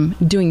holding him,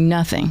 doing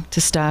nothing to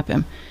stop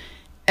him.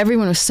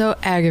 Everyone was so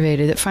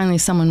aggravated that finally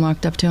someone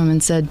walked up to him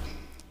and said,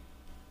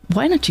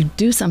 why don't you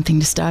do something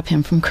to stop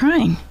him from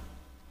crying?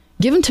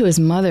 Give him to his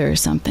mother or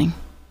something.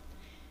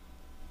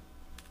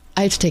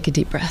 I had to take a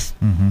deep breath.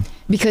 Mm-hmm.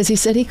 Because he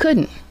said he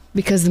couldn't,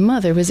 because the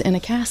mother was in a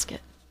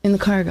casket in the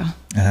cargo.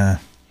 All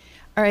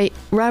right,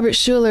 Robert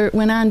Schuller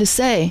went on to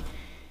say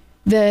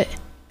that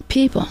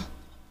people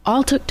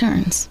all took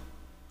turns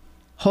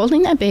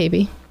holding that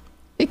baby.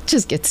 It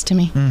just gets to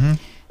me. Mm-hmm.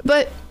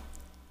 But,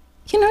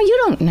 you know,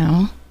 you don't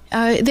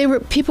know.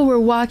 People were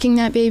walking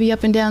that baby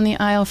up and down the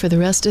aisle for the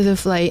rest of the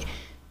flight,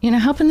 you know,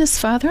 helping this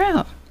father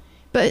out.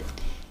 But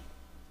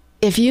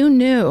if you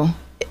knew,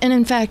 and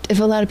in fact, if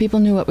a lot of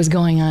people knew what was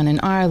going on in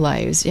our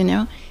lives, you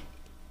know,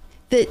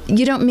 that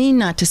you don't mean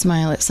not to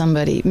smile at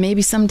somebody.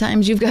 Maybe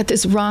sometimes you've got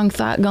this wrong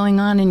thought going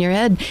on in your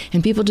head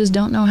and people just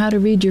don't know how to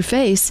read your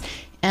face.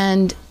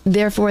 And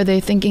therefore they're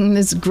thinking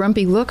this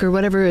grumpy look or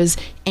whatever is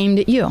aimed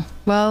at you.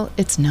 Well,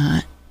 it's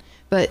not.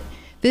 But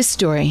this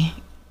story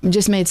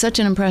just made such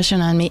an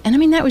impression on me. And I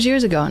mean, that was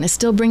years ago, and it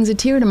still brings a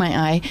tear to my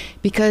eye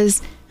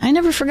because I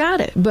never forgot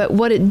it. But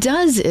what it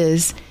does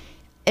is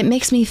it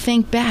makes me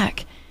think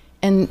back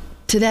and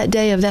to that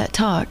day of that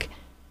talk,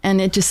 and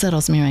it just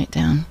settles me right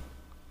down.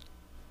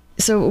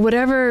 So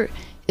whatever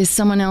is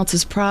someone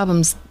else's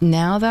problems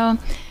now, though,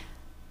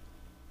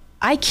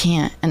 I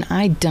can't and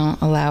I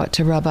don't allow it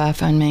to rub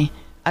off on me.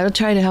 I'll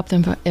try to help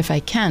them if I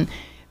can,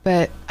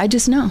 but I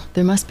just know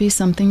there must be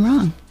something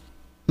wrong.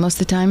 Most of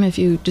the time, if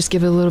you just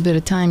give it a little bit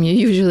of time, you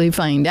usually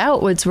find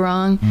out what's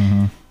wrong.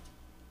 Mm-hmm.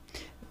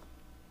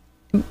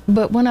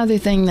 But one other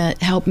thing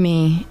that helped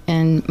me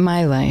in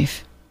my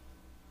life,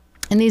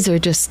 and these are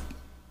just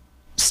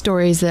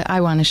stories that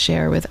I want to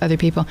share with other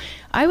people.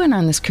 I went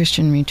on this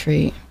Christian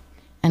retreat,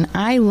 and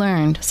I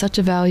learned such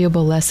a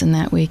valuable lesson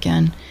that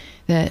weekend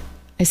that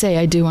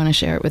I do want to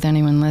share it with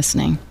anyone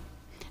listening.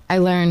 I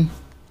learned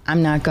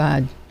I'm not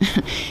God.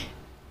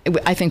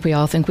 I think we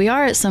all think we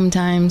are at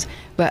sometimes,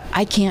 but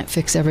I can't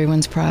fix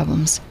everyone's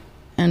problems.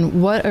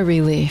 And what a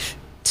relief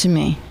to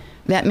me.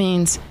 That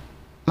means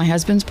my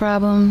husband's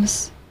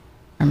problems,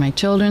 or my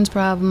children's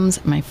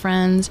problems, my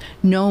friends,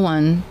 no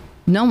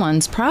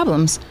one's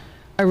problems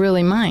are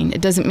really mine.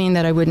 It doesn't mean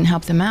that I wouldn't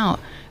help them out.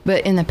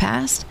 But in the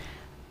past,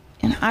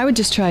 I would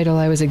just try till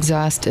I was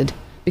exhausted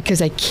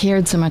because I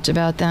cared so much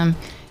about them.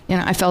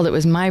 I felt it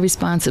was my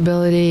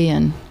responsibility,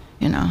 and,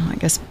 I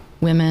guess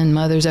women,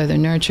 mothers are the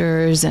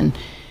nurturers, and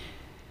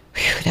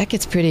whew, that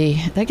gets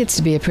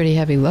to be a pretty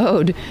heavy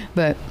load.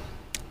 But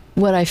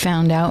what I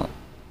found out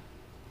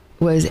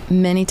was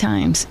many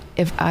times,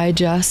 if I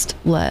just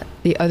let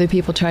the other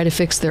people try to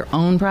fix their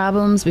own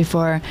problems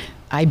before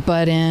I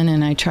butt in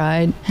and I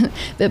tried,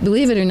 that,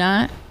 believe it or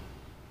not,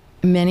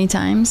 many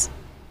times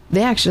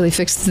they actually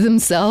fixed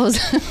themselves.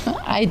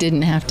 I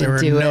didn't have to do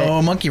it. There were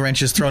no monkey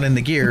wrenches thrown in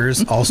the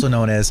gears, also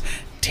known as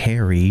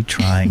Terry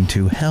trying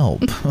to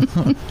help.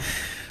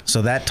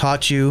 So that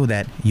taught you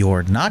that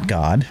you're not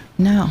God.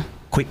 No.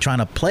 quit trying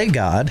to play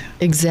God.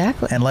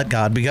 Exactly. And let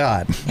God be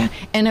God. Yeah.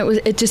 And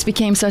it just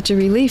became such a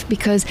relief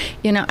because,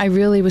 I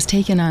really was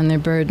taking on their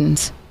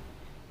burdens.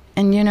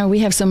 And, we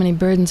have so many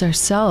burdens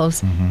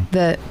ourselves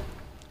that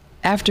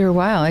after a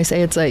while, I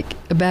say it's like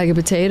a bag of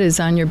potatoes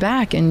on your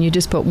back and you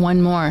just put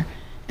one more.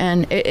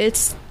 And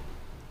it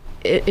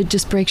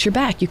just breaks your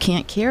back. You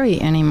can't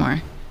carry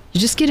anymore.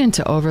 You just get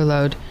into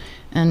overload.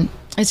 And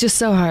it's just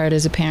so hard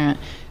as a parent,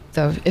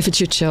 though, if it's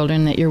your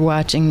children that you're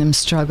watching them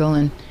struggle.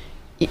 And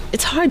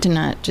it's hard to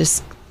not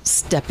just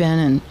step in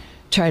and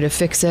try to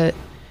fix it.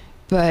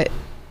 But,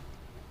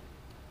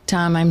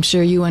 Tom, I'm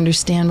sure you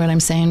understand what I'm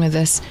saying with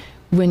this.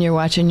 When you're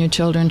watching your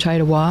children try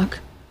to walk,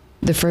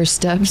 the first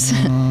steps,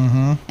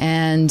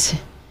 and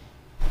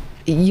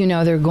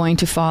they're going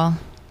to fall,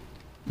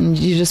 and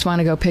you just want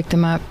to go pick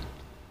them up.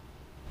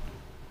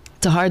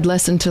 It's a hard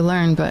lesson to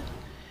learn, but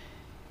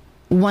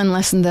one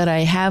lesson that I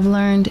have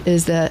learned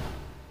is that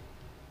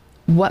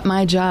what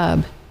my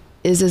job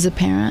is as a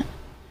parent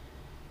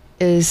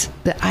is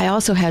that I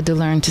also had to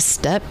learn to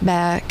step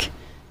back,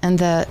 and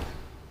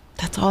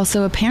that's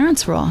also a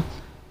parent's role.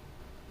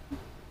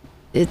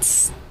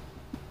 It's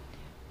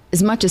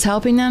as much as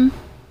helping them,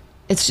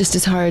 it's just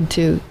as hard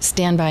to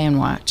stand by and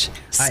watch.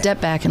 Step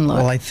back and look.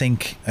 Well, I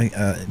think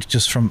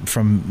just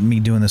from me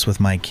doing this with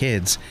my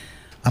kids,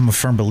 I'm a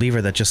firm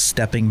believer that just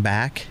stepping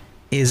back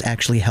is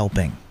actually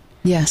helping.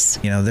 Yes.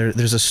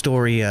 There's a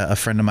story, a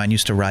friend of mine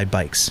used to ride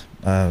bikes,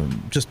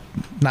 just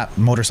not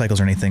motorcycles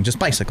or anything, just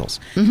bicycles.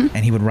 And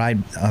he would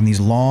ride on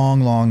these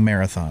long, long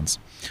marathons.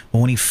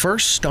 Well, when he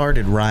first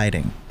started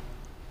riding,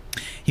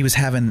 he was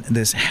having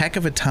this heck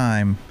of a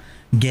time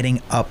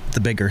getting up the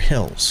bigger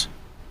hills.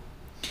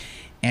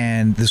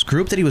 And this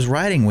group that he was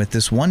riding with,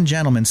 this one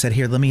gentleman said,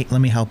 "Here, let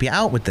me help you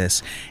out with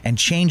this," and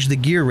changed the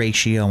gear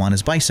ratio on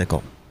his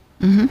bicycle.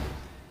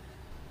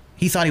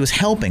 He thought he was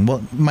helping.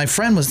 Well, my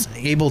friend was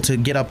able to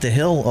get up the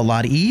hill a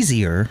lot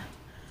easier,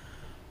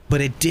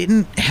 but it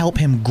didn't help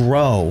him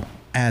grow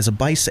as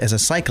a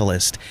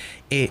cyclist.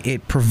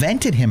 It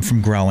prevented him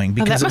from growing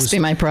because that must be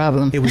my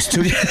problem. It was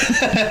too.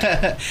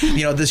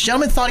 This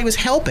gentleman thought he was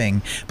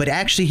helping, but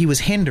actually he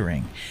was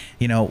hindering.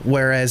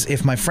 Whereas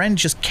if my friend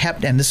just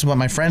kept, and this is what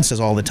my friend says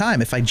all the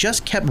time, if I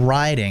just kept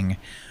riding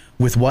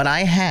with what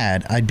I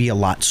had, I'd be a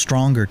lot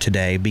stronger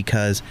today and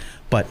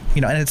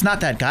it's not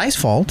that guy's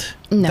fault.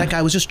 No. That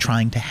guy was just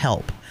trying to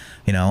help,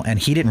 and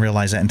he didn't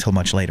realize that until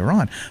much later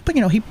on. But,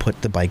 he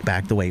put the bike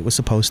back the way it was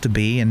supposed to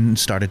be and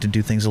started to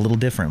do things a little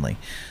differently,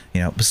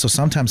 So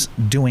sometimes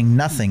doing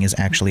nothing is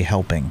actually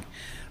helping.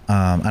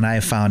 And I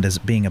have found as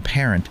being a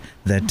parent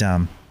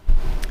that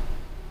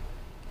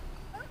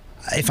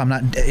if I'm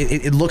not,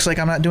 it looks like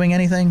I'm not doing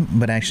anything,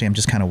 but actually I'm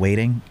just kind of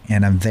waiting,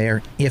 and I'm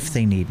there if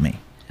they need me.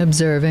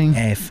 Observing.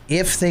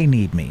 If they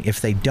need me. If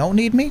they don't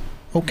need me,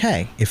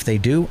 okay. If they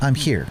do, I'm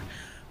here.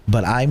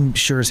 But I'm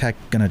sure as heck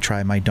going to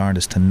try my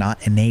darndest to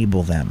not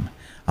enable them.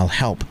 I'll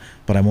help,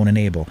 but I won't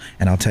enable.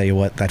 And I'll tell you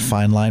what, that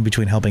fine line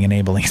between helping and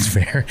enabling is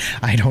fair.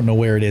 I don't know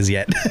where it is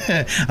yet.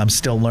 I'm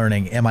still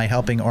learning. Am I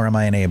helping or am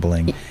I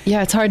enabling?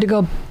 Yeah, it's hard to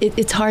go.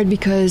 It's hard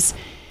because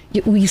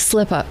we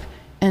slip up,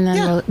 and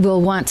then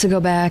we'll want to go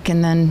back,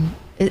 and then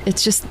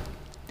it's just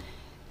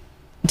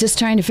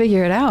trying to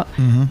figure it out.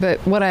 But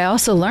what I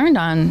also learned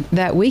on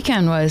that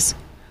weekend was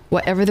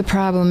whatever the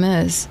problem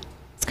is,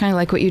 it's kind of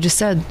like what you just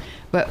said,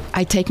 but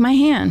I take my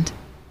hand,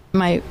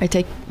 I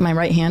take my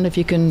right hand, if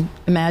you can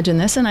imagine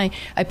this, and I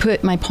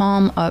put my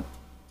palm up,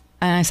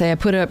 and I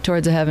put it up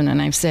towards the heaven,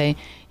 and I say,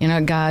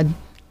 God,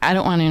 I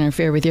don't want to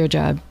interfere with your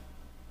job,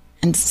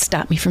 and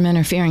stop me from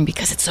interfering,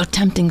 because it's so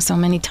tempting so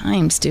many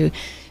times to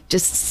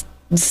just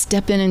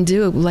step in and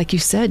do, like you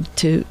said,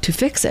 to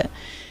fix it.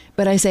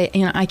 But I say,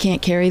 I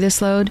can't carry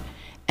this load.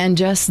 And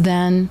just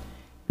then,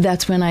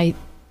 that's when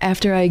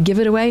after I give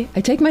it away,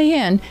 I take my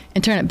hand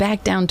and turn it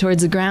back down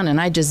towards the ground. And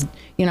I just,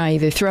 I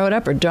either throw it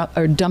up or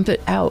dump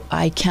it out.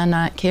 I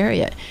cannot carry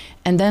it.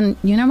 And then,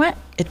 you know what?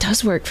 It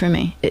does work for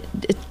me. It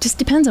just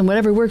depends on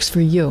whatever works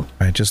for you.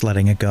 Right, just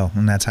letting it go.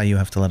 And that's how you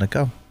have to let it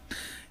go.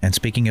 And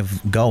speaking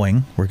of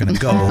going, we're going to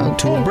go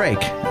to a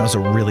break. That was a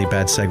really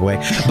bad segue,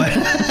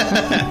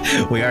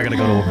 but we are going to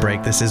go to a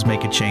break. This is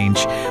Make a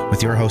Change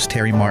with your host,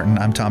 Terry Martin.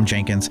 I'm Tom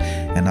Jenkins.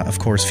 And of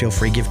course, feel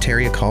free to give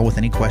Terry a call with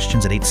any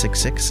questions at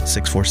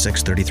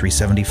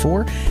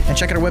 866-646-3374. And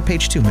check out our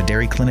webpage too,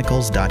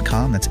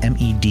 MEDERIClinicals.com. That's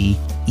MEDERI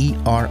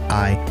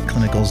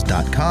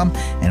clinicals.com.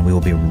 And we will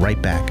be right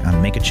back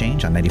on Make a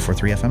Change on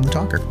 94.3 FM The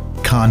Talker.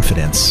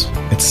 Confidence.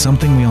 It's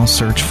something we all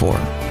search for.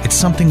 It's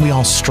something we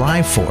all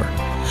strive for.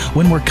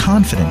 When we're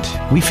confident,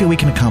 we feel we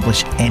can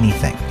accomplish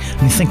anything.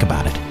 I mean, think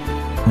about it.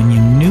 When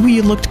you knew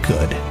you looked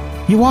good,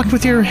 you walked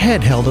with your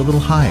head held a little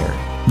higher.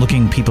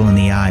 Looking people in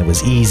the eye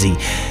was easy.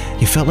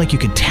 You felt like you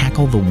could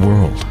tackle the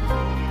world.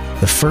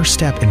 The first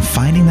step in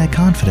finding that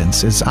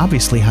confidence is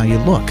obviously how you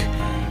look.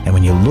 And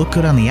when you look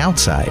good on the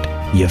outside,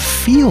 you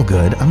feel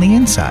good on the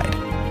inside.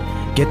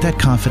 Get that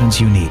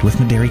confidence you need with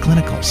MEDERI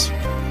Clinicals.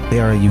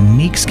 They are a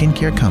unique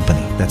skincare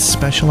company that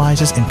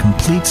specializes in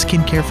complete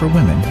skincare for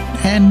women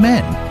and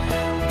men.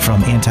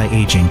 From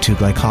anti-aging to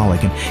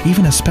glycolic and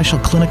even a special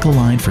clinical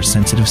line for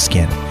sensitive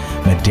skin,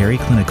 Mederi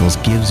Clinicals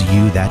gives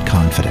you that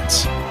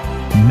confidence.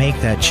 Make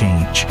that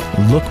change.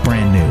 Look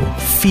brand new.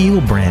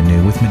 Feel brand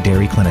new with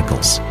Mederi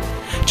Clinicals.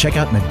 Check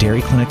out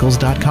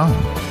MederiClinicals.com.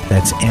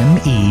 That's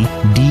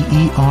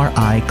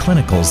MEDERI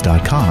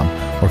Clinicals.com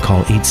or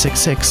call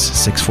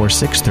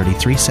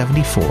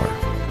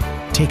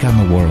 866-646-3374. Take on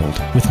the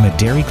world with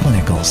Mederi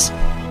Clinicals.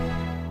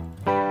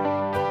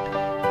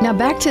 Now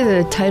back to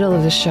the title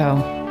of the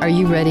show. Are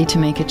you ready to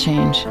make a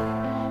change?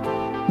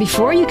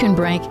 Before you can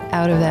break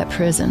out of that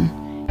prison,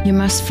 you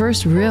must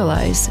first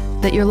realize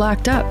that you're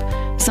locked up.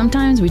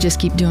 Sometimes we just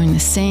keep doing the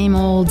same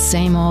old,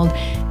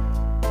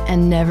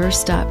 and never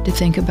stop to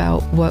think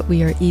about what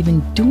we are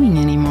even doing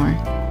anymore.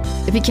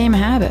 It became a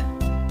habit.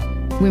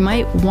 We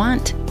might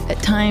want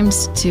at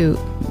times to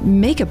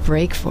make a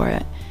break for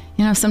it.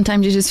 You know,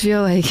 sometimes you just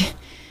feel like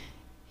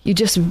you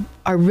just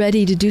are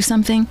ready to do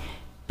something,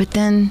 but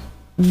then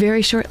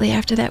very shortly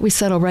after that, we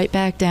settle right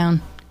back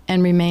down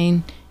and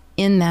remain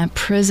in that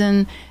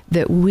prison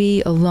that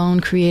we alone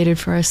created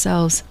for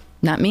ourselves,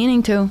 not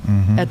meaning to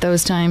at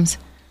those times.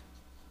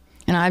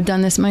 And I've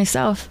done this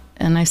myself.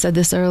 And I said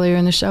this earlier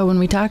in the show when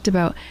we talked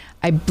about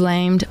I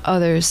blamed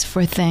others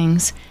for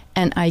things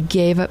and I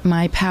gave up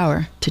my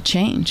power to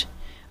change.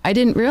 I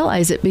didn't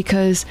realize it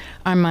because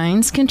our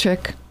minds can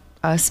trick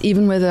us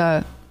even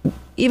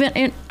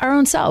in our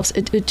own selves.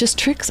 It just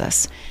tricks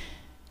us.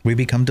 We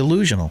become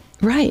delusional.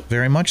 Right.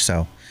 Very much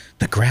so.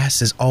 The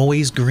grass is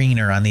always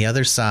greener on the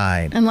other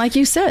side. And like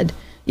you said,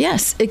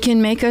 yes, it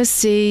can make us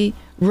see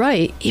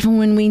right even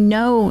when we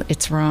know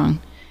it's wrong.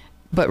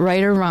 But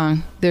right or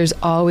wrong, there's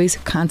always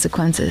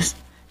consequences.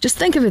 Just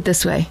think of it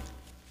this way.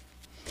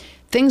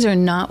 Things are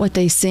not what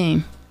they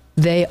seem.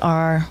 They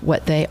are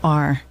what they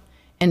are.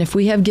 And if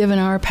we have given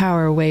our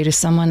power away to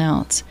someone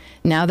else,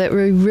 now that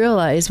we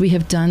realize we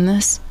have done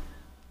this,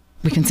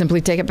 we can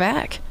simply take it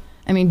back.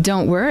 I mean,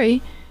 don't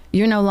worry.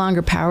 You're no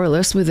longer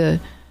powerless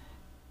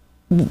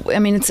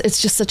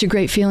it's just such a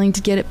great feeling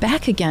to get it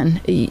back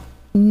again.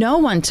 No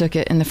one took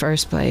it in the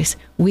first place.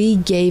 We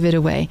gave it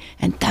away.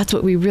 And that's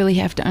what we really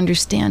have to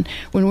understand.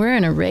 When we're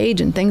in a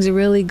rage and things are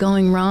really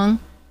going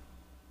wrong,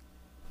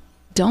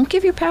 don't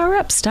give your power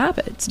up. Stop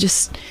it. It's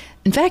just,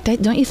 in fact,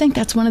 don't you think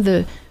that's one of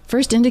the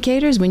first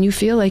indicators when you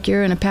feel like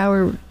you're in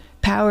a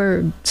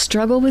power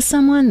struggle with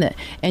someone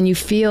and you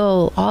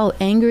feel all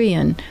angry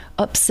and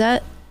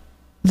upset,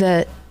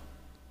 that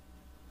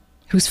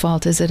whose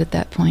fault is it at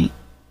that point?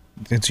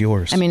 It's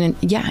yours. I mean,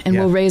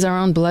 we'll raise our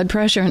own blood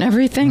pressure and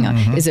everything.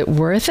 Is it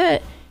worth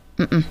it?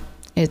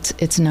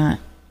 It's not.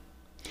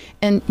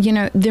 And, you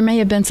know, there may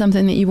have been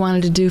something that you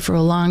wanted to do for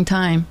a long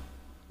time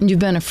and you've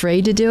been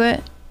afraid to do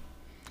it.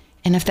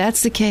 And if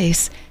that's the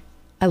case,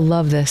 I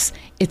love this.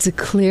 It's a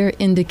clear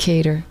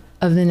indicator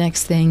of the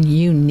next thing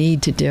you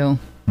need to do.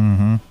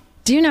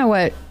 Do you know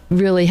what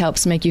really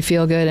helps make you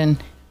feel good?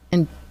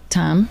 And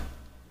Tom,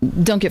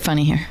 don't get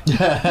funny here.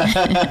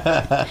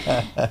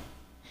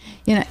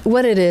 You know,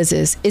 what it is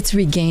it's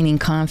regaining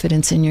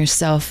confidence in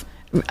yourself.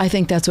 I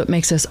think that's what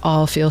makes us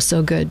all feel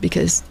so good,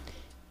 because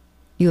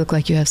you look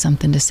like you have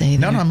something to say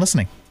there. No, I'm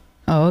listening.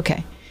 Oh,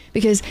 okay.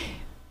 Because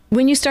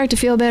when you start to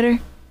feel better,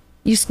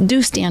 you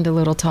do stand a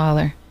little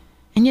taller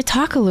and you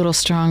talk a little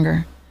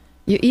stronger.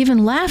 You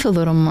even laugh a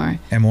little more.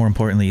 And more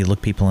importantly, you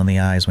look people in the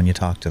eyes when you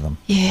talk to them.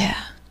 Yeah.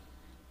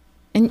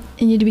 And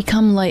you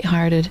become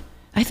lighthearted.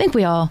 I think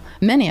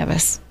many of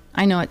us,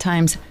 I know at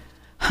times,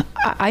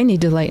 I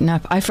need to lighten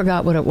up. I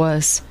forgot what it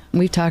was.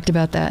 We've talked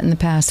about that in the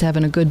past,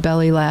 having a good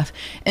belly laugh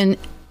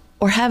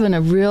or having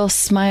a real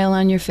smile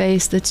on your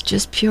face that's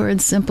just pure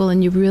and simple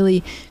and you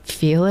really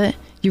feel it.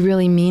 You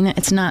really mean it.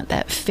 It's not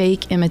that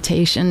fake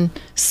imitation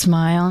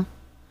smile,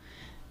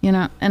 you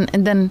know, and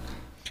then...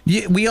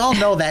 We all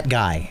know that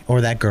guy or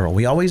that girl.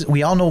 We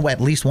all know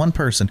at least one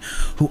person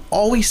who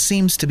always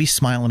seems to be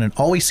smiling and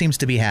always seems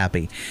to be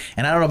happy.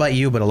 And I don't know about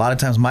you, but a lot of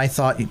times my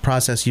thought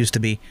process used to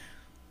be,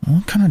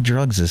 what kind of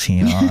drugs is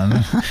he on?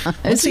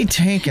 What's he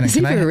taking? Is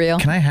he for real?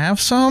 Can I have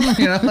some?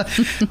 You know,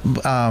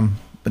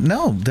 but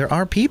no, there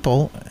are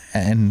people,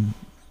 and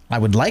I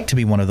would like to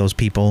be one of those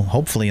people,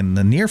 hopefully in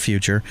the near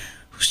future,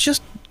 who's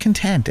just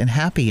content and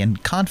happy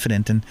and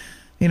confident, and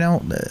you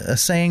know, a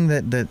saying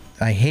that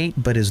I hate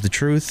but is the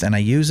truth, and I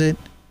use it.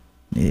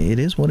 It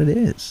is what it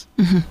is.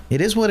 It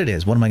is what it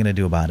is. What am I going to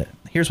do about it?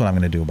 Here's what I'm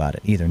going to do about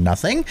it: either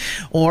nothing,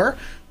 or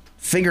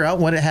figure out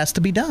what it has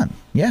to be done.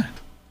 Yeah,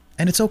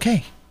 and it's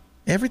okay.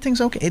 Everything's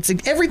okay.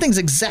 Everything's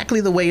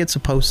exactly the way it's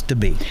supposed to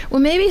be.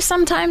 Well, maybe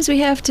sometimes we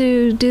have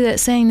to do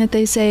that saying that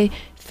they say,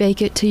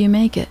 fake it till you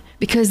make it.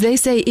 Because they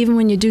say even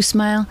when you do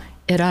smile,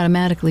 it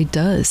automatically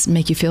does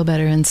make you feel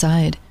better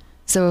inside.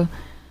 So,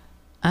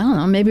 I don't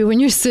know, maybe when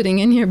you're sitting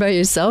in here by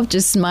yourself,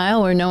 just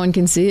smile where no one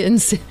can see it.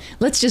 And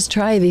let's just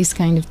try these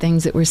kind of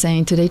things that we're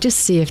saying today. Just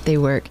see if they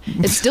work.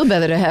 It's still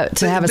better to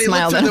have a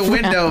smile than a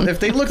frown.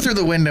 If they look through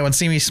the window and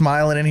see me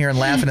smiling in here and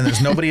laughing and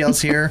there's nobody else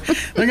here,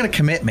 they're going to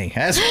commit me.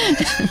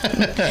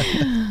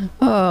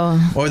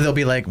 Oh. Or they'll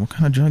be like, what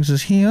kind of drugs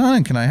is he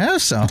on? Can I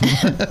have some?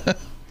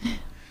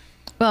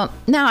 Well,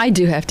 now I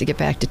do have to get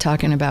back to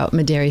talking about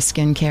Mederi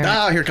skincare.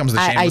 Oh, here comes the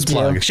shameless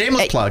plug.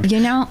 Shameless plug. You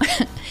know,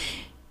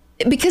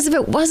 because if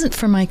it wasn't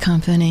for my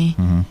company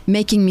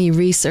making me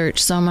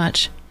research so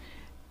much,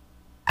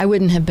 I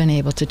wouldn't have been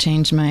able to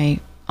change my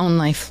own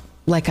life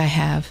like I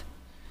have.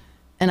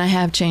 And I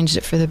have changed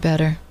it for the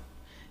better.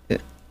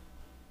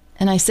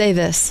 And I say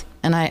this,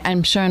 and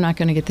I'm sure I'm not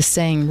going to get the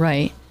saying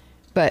right,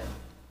 but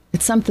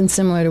it's something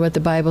similar to what the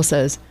Bible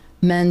says.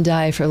 Men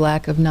die for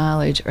lack of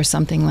knowledge or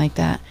something like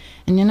that.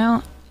 And you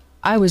know,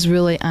 I was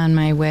really on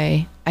my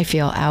way. I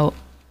feel out.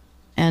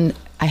 And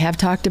I have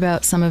talked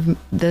about some of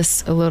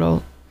this a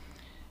little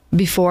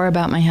before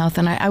about my health,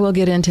 and I will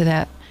get into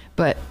that.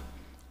 But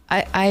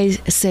I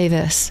say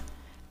this.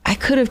 I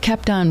could have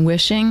kept on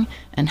wishing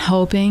and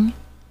hoping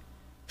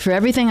for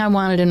everything I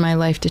wanted in my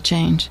life to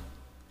change.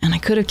 And I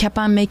could have kept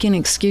on making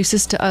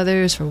excuses to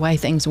others for why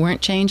things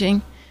weren't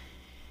changing.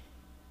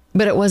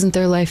 But it wasn't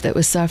their life that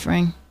was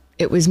suffering.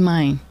 It was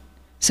mine.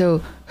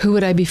 So who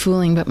would I be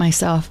fooling but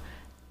myself?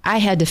 I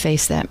had to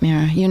face that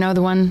mirror. You know,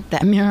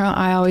 that mirror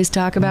I always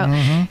talk about?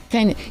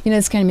 Kind of,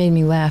 it's kind of made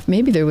me laugh.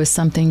 Maybe there was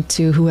something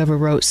to whoever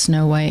wrote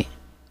Snow White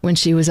when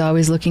she was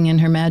always looking in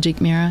her magic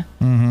mirror.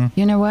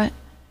 You know what?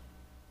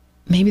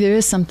 Maybe there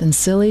is something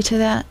silly to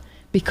that,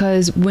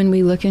 because when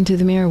we look into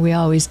the mirror, we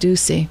always do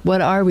see. What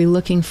are we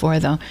looking for,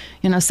 though?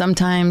 You know,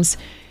 sometimes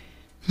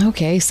you're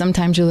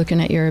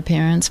looking at your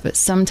appearance, but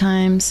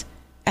sometimes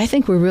I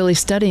think we're really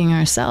studying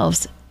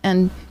ourselves.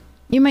 And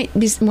you might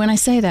be, when I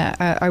say that,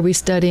 are we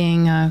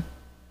studying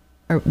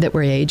that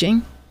we're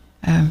aging?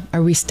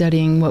 Are we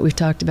studying what we've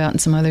talked about in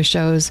some other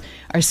shows,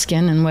 our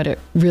skin and what it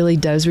really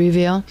does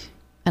reveal?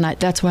 And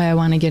that's why I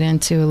want to get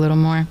into a little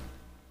more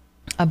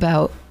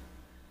about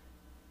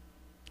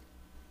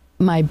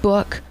my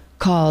book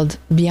called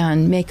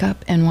Beyond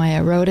Makeup and why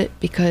I wrote it,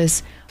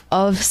 because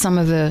of some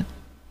of the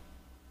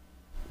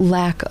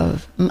lack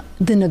of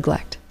the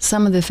neglect,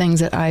 some of the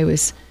things that I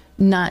was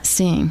not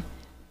seeing,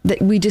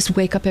 that we just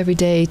wake up every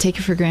day, take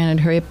it for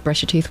granted, hurry up,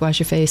 brush your teeth, wash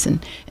your face,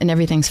 and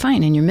everything's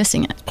fine, and you're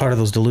missing it. Part of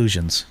those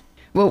delusions.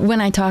 Well,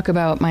 when I talk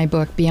about my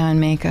book,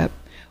 Beyond Makeup,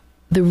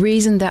 the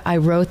reason that I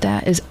wrote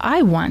that is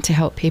I want to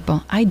help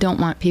people. I don't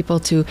want people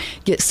to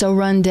get so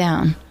run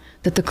down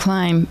that the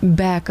climb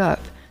back up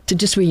to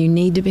just where you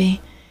need to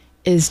be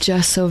is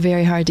just so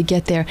very hard to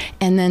get there,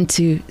 and then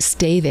to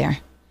stay there.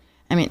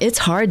 I mean, it's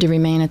hard to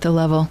remain at the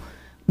level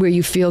where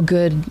you feel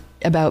good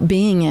about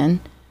being in,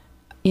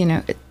 you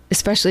know,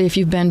 especially if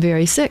you've been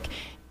very sick.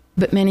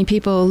 But many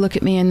people look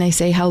at me and they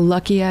say how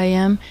lucky I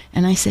am.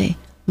 And I say,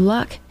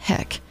 luck,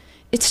 heck.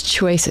 It's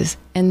choices.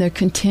 And they're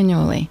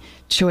continually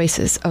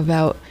choices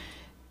about,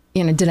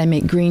 you know, did I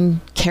make green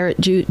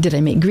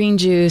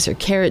juice or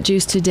carrot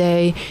juice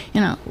today?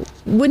 You know,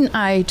 wouldn't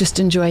I just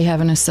enjoy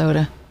having a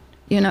soda?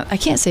 You know, I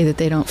can't say that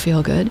they don't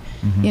feel good.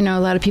 You know,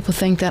 a lot of people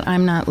think that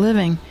I'm not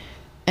living.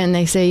 And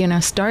they say, you know,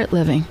 start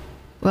living.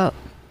 Well,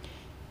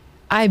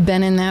 I've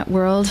been in that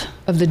world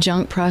of the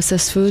junk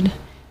processed food,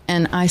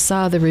 and I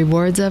saw the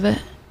rewards of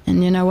it.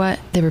 And you know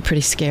what? They were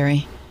pretty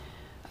scary.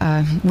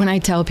 When I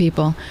tell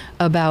people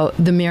about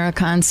the mirror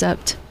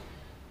concept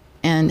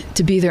and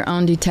to be their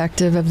own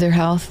detective of their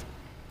health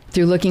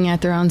through looking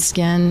at their own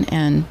skin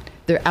and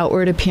their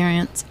outward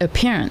appearance,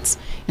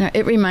 you know,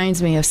 it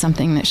reminds me of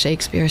something that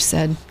Shakespeare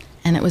said,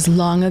 and it was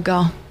long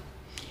ago.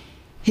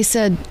 He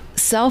said,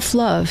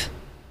 self-love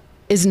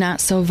is not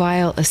so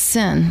vile a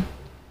sin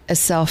as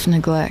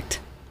self-neglect.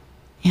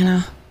 You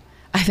know,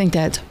 I think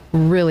that's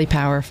really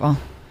powerful,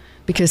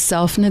 because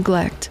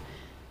self-neglect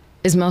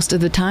is most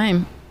of the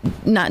time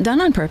not done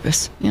on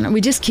purpose. You know,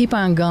 we just keep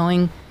on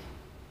going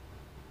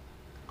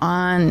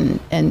on,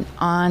 and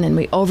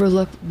we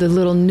overlook the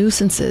little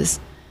nuisances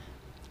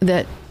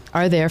that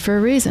are there for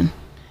a reason.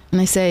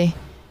 And I say,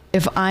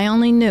 if I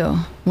only knew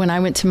when I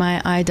went to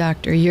my eye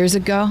doctor years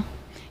ago,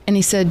 and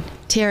he said,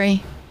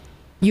 Terry,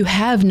 you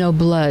have no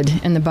blood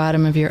in the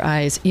bottom of your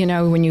eyes. You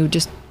know, when you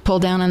just pull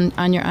down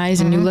on your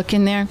eyes and you look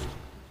in there,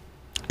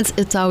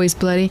 it's always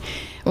bloody.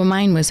 Well,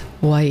 mine was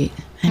white.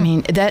 I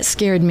mean, that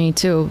scared me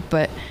too.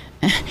 But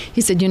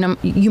he said, you know,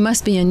 you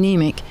must be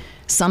anemic.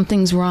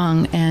 Something's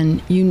wrong,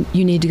 and you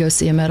need to go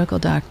see a medical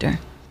doctor.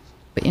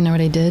 But you know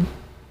what I did?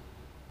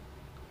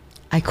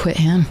 I quit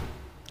him.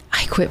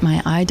 I quit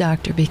my eye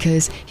doctor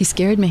because he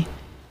scared me.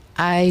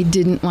 I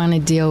didn't want to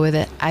deal with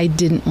it. I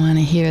didn't want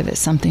to hear that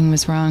something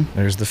was wrong.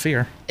 There's the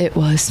fear. It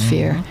was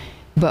fear.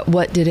 But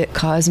what did it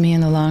cause me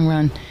in the long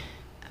run?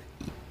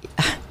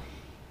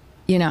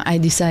 You know, I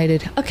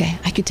decided, okay,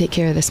 I could take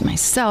care of this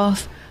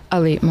myself.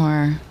 I'll eat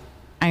more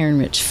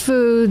iron-rich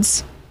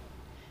foods.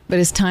 But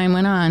as time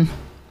went on,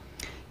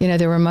 you know,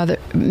 there were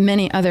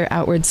many other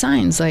outward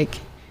signs, like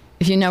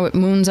if you know what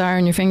moons are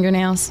in your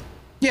fingernails.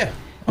 Yeah.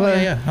 Oh,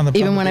 well, yeah.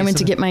 Even when I went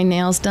to get my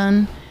nails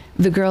done,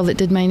 the girl that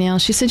did my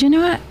nails, she said, you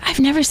know what? I've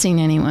never seen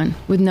anyone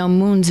with no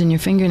moons in your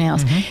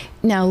fingernails.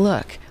 Now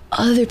look,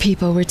 other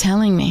people were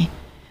telling me.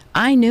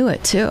 I knew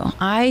it too.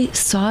 I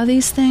saw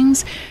these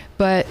things,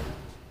 but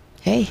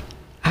hey,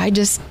 I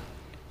just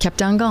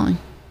kept on going.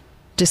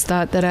 Just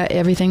thought that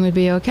everything would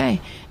be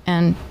okay.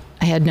 And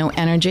I had no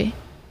energy.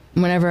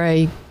 whenever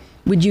I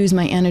would use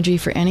my energy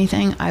for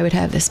anything, I would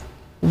have this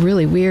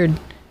really weird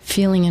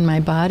feeling in my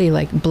body,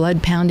 like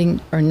blood pounding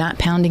or not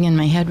pounding in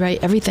my head right.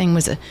 Everything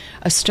was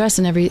a stress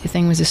and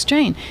everything was a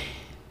strain.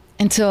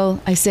 Until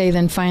I say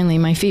then finally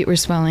my feet were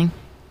swelling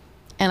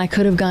and I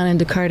could have gone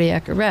into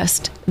cardiac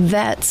arrest.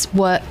 That's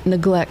what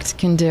neglect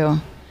can do.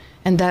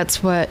 And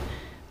that's what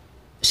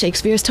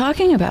Shakespeare's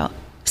talking about,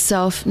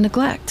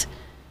 self-neglect.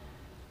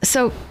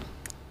 So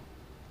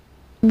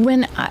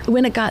when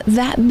it got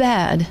that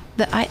bad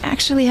that I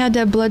actually had to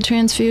have blood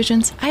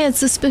transfusions, I had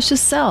suspicious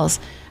cells.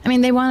 I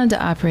mean, they wanted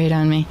to operate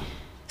on me.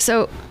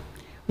 So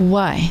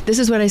why? This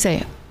is what I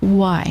say.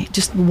 Why?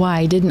 Just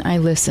why didn't I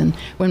listen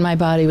when my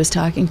body was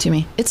talking to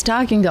me? It's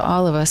talking to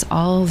all of us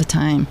all the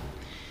time.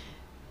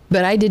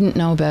 But I didn't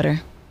know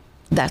better.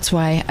 That's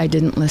why I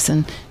didn't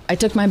listen. I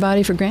took my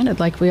body for granted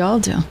like we all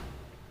do.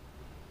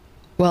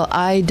 Well,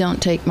 I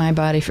don't take my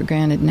body for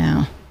granted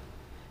now.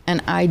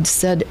 And I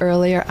said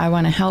earlier, I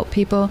want to help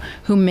people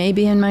who may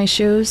be in my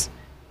shoes,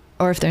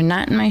 or if they're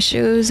not in my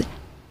shoes,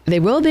 they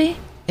will be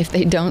if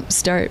they don't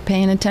start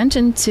paying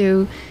attention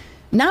to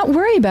not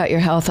worry about your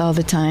health all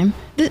the time.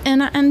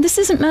 And this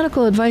isn't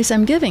medical advice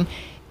I'm giving.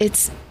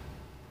 It's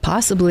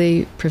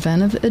possibly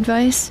preventive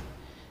advice.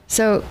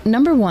 So,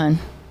 number one,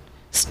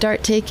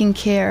 start taking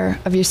care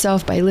of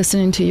yourself by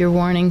listening to your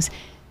warnings.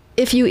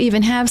 If you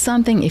even have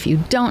something, if you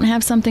don't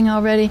have something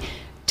already,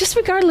 just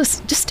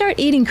regardless, just start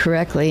eating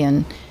correctly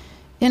and,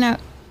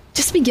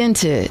 just begin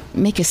to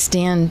make a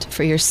stand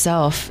for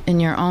yourself in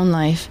your own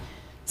life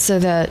so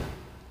that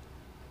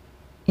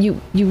you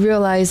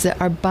realize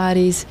that our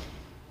bodies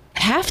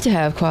have to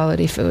have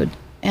quality food.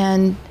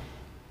 And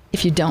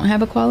if you don't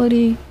have a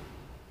quality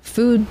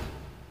food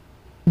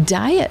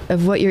diet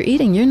of what you're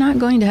eating, you're not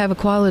going to have a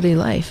quality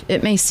life.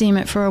 It may seem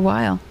it for a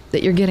while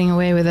that you're getting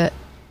away with it,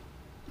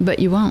 but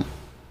you won't.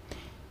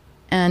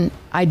 And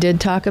I did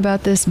talk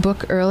about this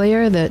book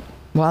earlier, that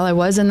while I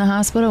was in the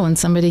hospital, when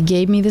somebody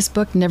gave me this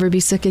book, Never Be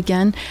Sick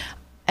Again,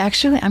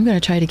 actually, I'm going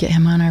to try to get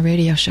him on our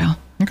radio show.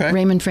 Okay.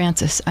 Raymond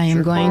Francis. I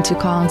am going to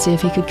call and see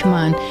if he could come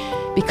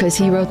on, because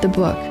he wrote the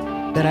book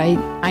that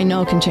I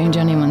know can change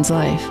anyone's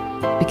life,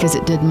 because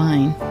it did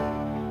mine.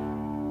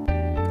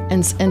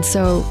 And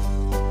so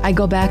I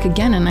go back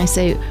again and I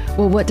say,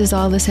 well, what does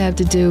all this have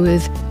to do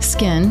with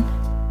skin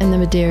and the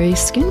Mederi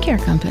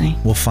Skincare Company?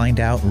 We'll find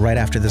out right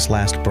after this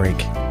last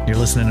break. You're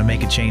listening to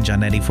Make a Change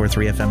on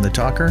 94.3 FM The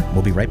Talker.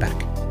 We'll be right back.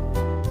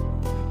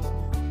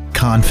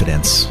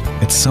 Confidence.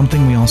 It's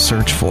something we all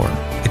search for.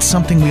 It's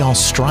something we all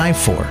strive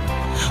for.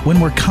 When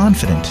we're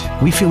confident,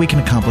 we feel we can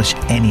accomplish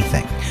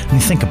anything. I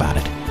mean, think about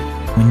it.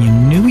 When you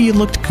knew you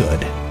looked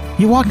good,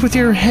 you walked with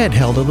your head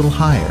held a little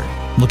higher.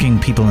 Looking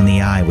people in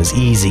the eye was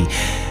easy.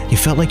 You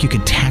felt like you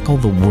could tackle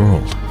the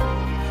world.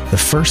 The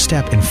first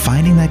step in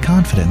finding that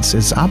confidence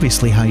is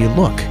obviously how you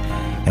look.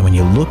 And when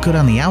you look good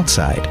on the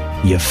outside,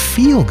 you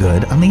feel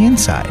good on the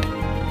inside.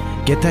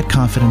 Get that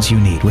confidence you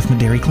need with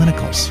Mederi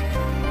Clinicals.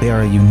 They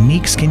are a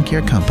unique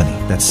skincare company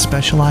that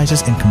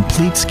specializes in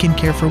complete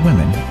skincare for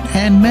women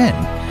and men.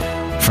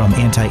 From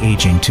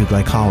anti-aging to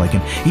glycolic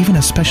and even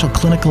a special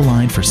clinical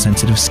line for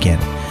sensitive skin,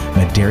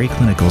 Mederi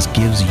Clinicals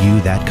gives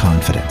you that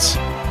confidence.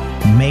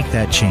 Make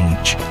that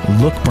change.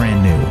 Look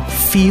brand new.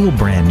 Feel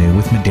brand new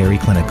with Mederi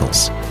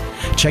Clinicals.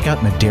 Check out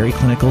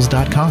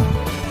MederiClinicals.com.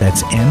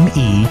 That's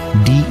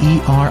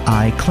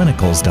MEDERI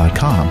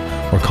Clinicals.com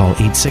or call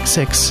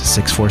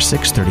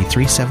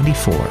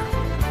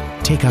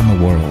 866-646-3374. Take on the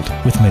world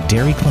with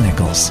Mederi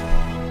Clinicals.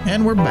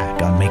 And we're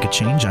back on Make a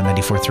Change on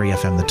 94.3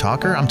 FM The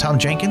Talker. I'm Tom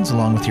Jenkins,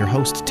 along with your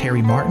host,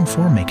 Terry Martin,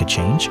 for Make a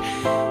Change.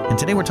 And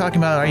today we're talking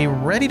about, are you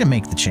ready to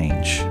make the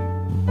change?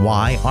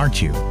 Why aren't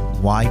you?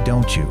 Why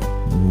don't you?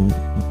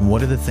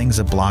 What are the things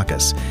that block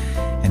us?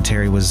 And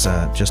Terry was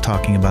just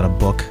talking about a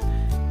book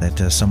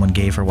that someone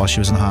gave her while she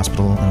was in the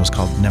hospital, and it was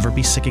called Never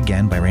Be Sick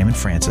Again by Raymond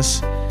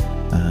Francis.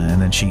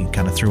 And then she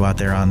kind of threw out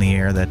there on the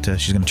air that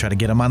she's going to try to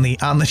get him on the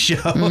show.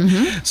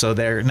 Mm-hmm. So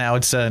there now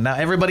it's now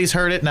everybody's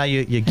heard it. Now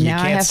you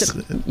can't.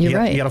 You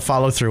got to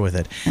follow through with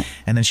it.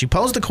 And then she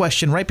posed a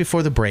question right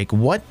before the break.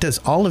 What does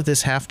all of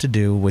this have to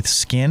do with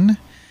skin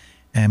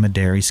and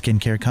Mederi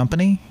Skincare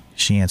Company?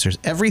 She answers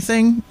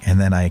everything,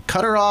 and then I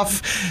cut her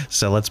off.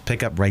 So let's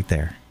pick up right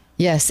there.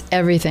 Yes,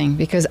 everything.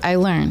 Because I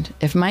learned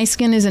if my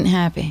skin isn't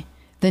happy,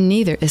 then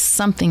neither is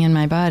something in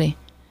my body.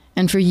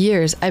 And for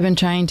years, I've been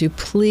trying to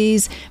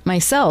please my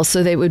cells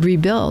so they would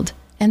rebuild.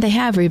 And they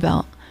have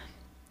rebuilt.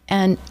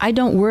 And I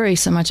don't worry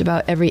so much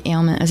about every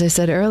ailment, as I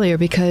said earlier,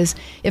 because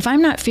if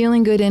I'm not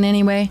feeling good in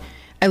any way,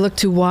 I look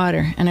to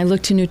water and I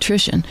look to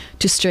nutrition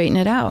to straighten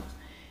it out.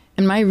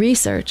 And my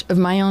research of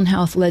my own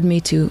health led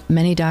me to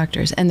many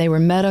doctors. And they were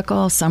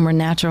medical, some were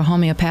natural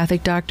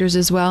homeopathic doctors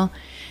as well.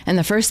 And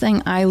the first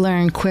thing I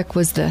learned quick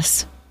was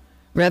this.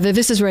 Whether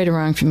this is right or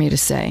wrong for me to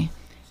say,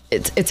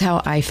 it's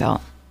how I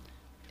felt.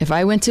 If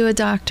I went to a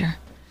doctor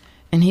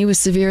and he was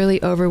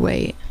severely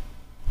overweight,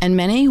 and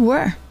many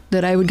were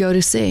that I would go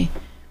to see,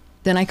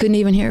 then I couldn't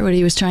even hear what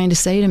he was trying to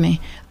say to me.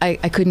 I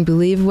couldn't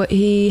believe what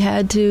he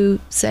had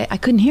to say. I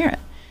couldn't hear it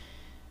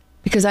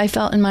because I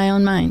felt in my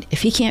own mind,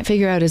 if he can't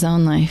figure out his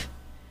own life,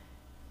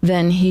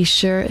 then he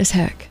sure as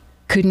heck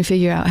couldn't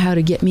figure out how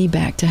to get me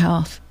back to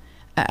health.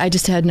 I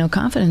just had no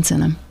confidence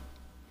in him.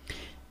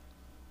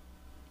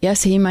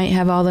 Yes, he might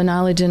have all the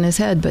knowledge in his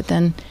head, but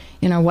then,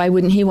 why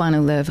wouldn't he want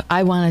to live?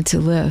 I wanted to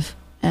live,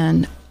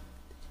 and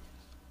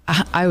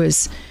I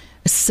was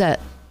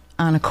set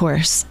on a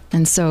course.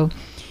 And so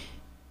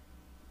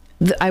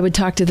I would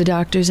talk to the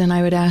doctors and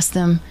I would ask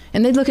them,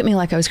 and they'd look at me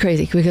like I was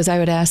crazy because I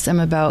would ask them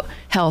about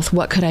health.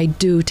 What could I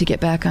do to get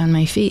back on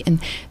my feet? And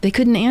they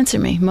couldn't answer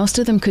me. Most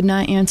of them could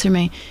not answer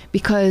me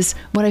because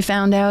what I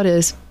found out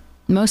is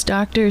most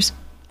doctors,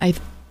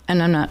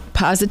 and I'm not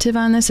positive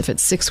on this, if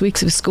it's 6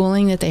 weeks of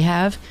schooling that they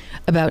have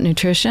about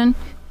nutrition,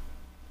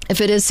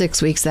 if it is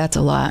 6 weeks, that's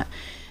a lot.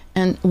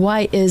 And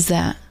why is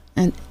that?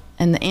 And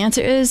the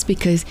answer is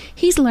because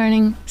he's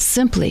learning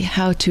simply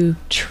how to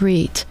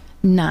treat,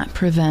 not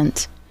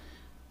prevent.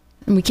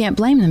 And we can't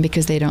blame them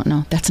because they don't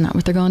know. That's not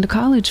what they're going to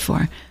college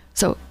for.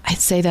 So I'd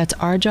say that's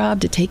our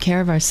job to take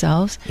care of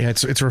ourselves. Yeah,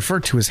 it's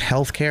referred to as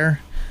health care.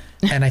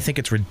 And I think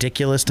it's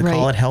ridiculous to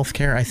call it health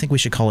care. I think we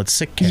should call it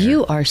sick care.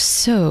 You are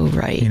so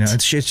right.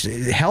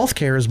 It's health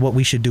care is what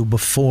we should do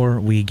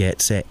before we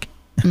get sick.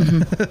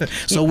 Mm-hmm.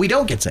 So we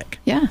don't get sick.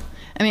 Yeah.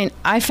 I mean,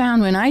 I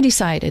found when I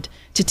decided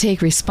to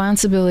take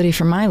responsibility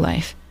for my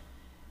life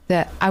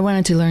that I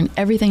wanted to learn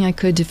everything I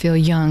could to feel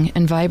young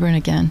and vibrant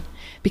again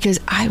because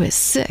I was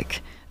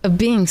sick of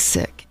being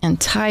sick and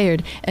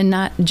tired and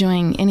not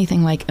enjoying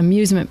anything like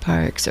amusement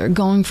parks or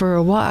going for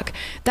a walk.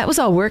 That was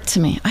all work to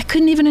me. I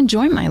couldn't even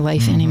enjoy my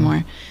life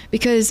anymore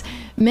because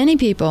many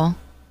people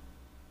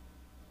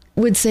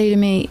would say to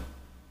me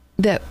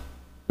that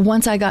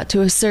once I got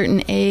to a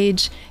certain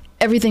age,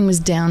 everything was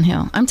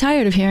downhill. I'm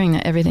tired of hearing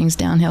that everything's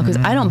downhill because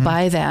I don't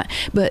buy that.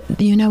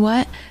 But you know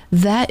what?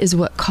 That is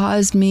what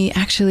caused me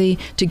actually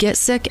to get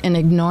sick and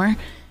ignore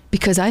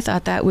because I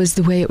thought that was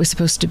the way it was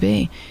supposed to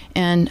be.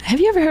 And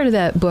have you ever heard of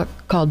that book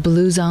called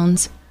Blue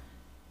Zones?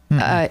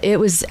 It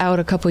was out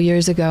a couple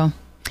years ago.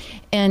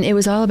 And it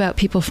was all about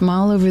people from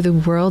all over the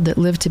world that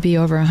lived to be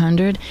over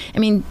 100. I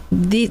mean,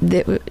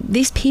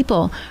 these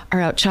people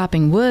are out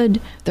chopping wood.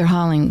 They're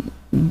hauling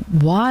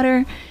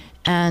water.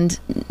 And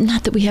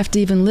not that we have to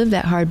even live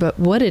that hard, but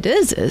what it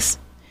is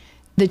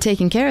they're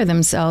taking care of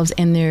themselves.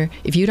 And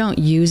if you don't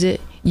use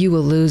it, you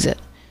will lose it.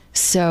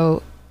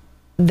 So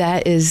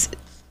that is...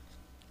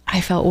 I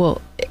felt,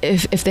 well,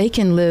 if they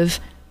can live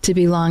to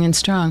be long and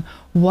strong,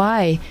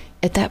 why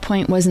at that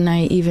point wasn't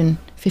I even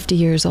 50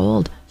 years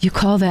old? You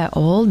call that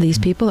old? These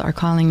people are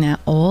calling that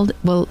old?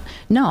 Well,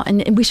 no,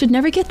 and we should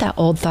never get that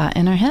old thought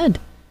in our head.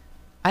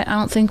 I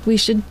don't think we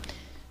should,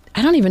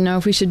 I don't even know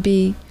if we should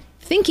be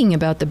thinking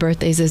about the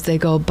birthdays as they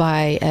go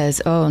by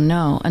as, oh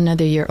no,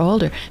 another year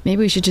older. Maybe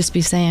we should just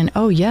be saying,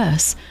 oh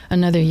yes,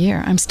 another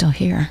year, I'm still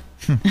here.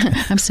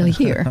 I'm still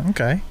here.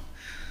 Okay.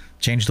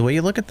 Change the way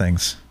you look at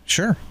things.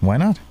 Sure, why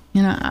not?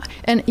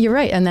 And you're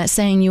right. And that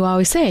saying you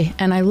always say,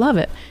 and I love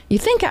it. You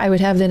think I would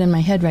have that in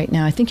my head right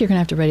now. I think you're going to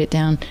have to write it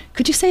down.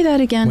 Could you say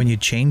that again? When you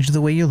change the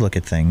way you look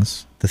at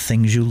things, the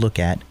things you look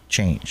at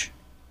change.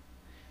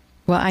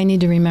 Well, I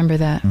need to remember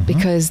that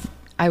because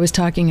I was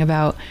talking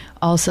about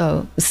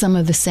also some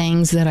of the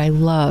sayings that I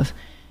love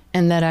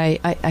and that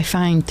I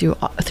find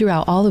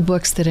throughout all the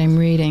books that I'm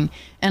reading.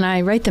 And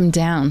I write them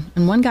down.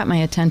 And one got my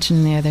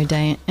attention the other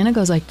day. And it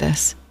goes like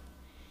this.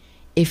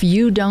 If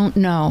you don't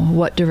know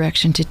what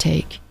direction to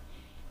take,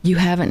 you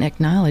haven't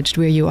acknowledged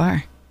where you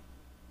are.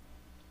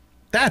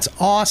 That's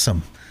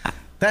awesome.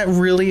 That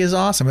really is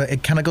awesome.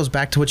 It kind of goes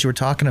back to what you were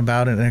talking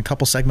about in a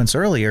couple segments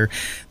earlier,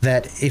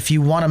 that if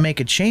you want to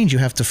make a change, you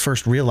have to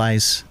first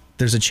realize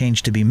there's a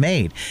change to be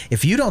made.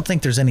 If you don't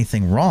think there's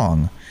anything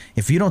wrong,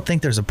 if you don't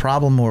think there's a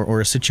problem or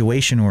a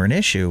situation or an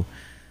issue,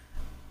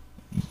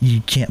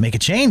 you can't make a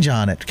change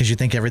on it because you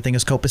think everything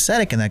is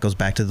copacetic, and that goes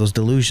back to those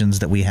delusions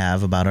that we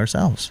have about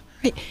ourselves.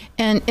 Right.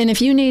 And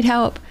if you need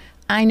help,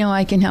 I know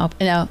I can help.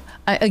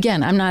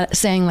 Again, I'm not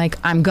saying like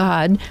I'm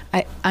God.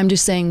 I'm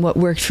just saying what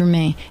worked for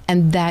me.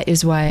 And that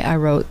is why I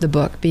wrote the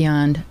book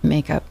Beyond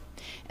Makeup.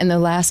 And the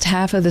last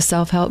half of the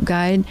self-help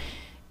guide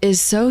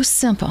is so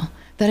simple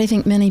that I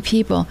think many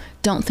people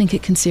don't think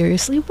it can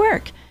seriously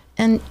work.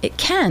 And it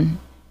can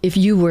if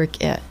you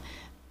work it.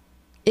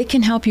 It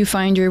can help you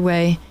find your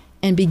way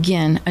and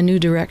begin a new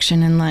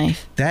direction in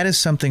life. That is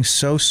something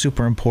so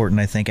super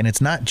important, I think. And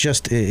it's not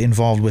just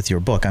involved with your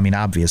book. I mean,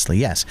 obviously,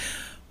 yes.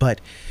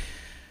 But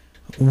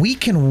we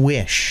can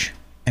wish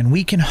and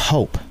we can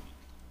hope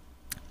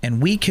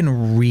and we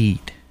can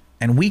read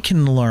and we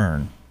can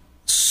learn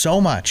so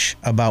much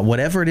about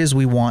whatever it is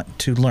we want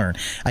to learn.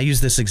 I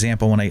use this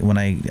example when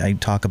I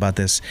talk about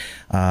this,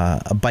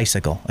 a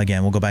bicycle.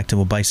 Again, we'll go back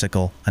to a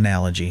bicycle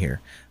analogy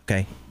here.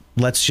 Okay.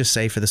 Let's just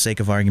say, for the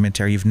sake of argument,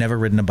 Terry, you've never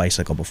ridden a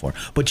bicycle before,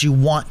 but you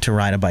want to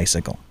ride a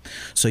bicycle.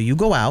 So you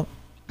go out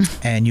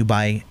and you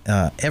buy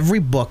every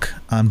book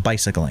on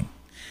bicycling.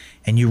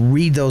 and you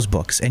read those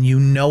books and you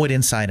know it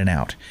inside and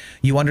out.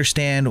 You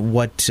understand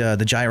what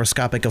the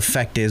gyroscopic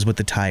effect is with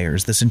the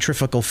tires, the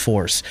centrifugal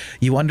force.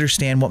 You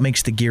understand what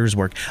makes the gears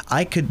work.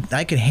 I could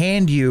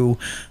hand you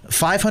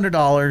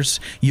 $500.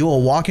 You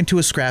will walk into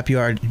a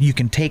scrapyard. You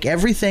can take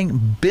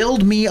everything,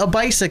 build me a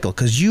bicycle,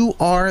 because you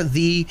are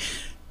the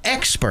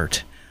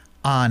expert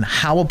on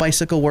how a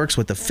bicycle works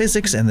with the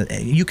physics, and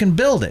you can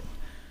build it.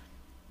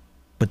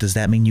 But does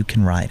that mean you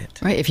can ride it?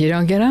 Right, if you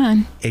don't get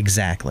on.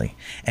 Exactly.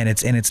 And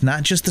it's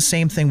not just the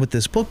same thing with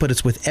this book, but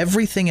it's with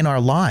everything in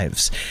our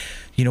lives.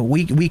 You know,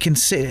 we can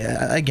sit,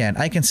 again,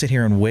 I can sit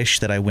here and wish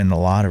that I win the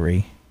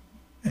lottery.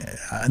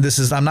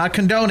 I'm not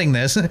condoning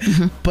this,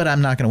 but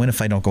I'm not going to win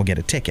if I don't go get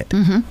a ticket.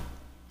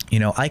 You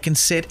know, I can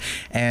sit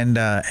and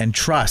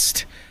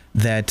trust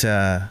that,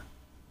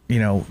 you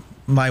know,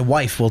 my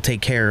wife will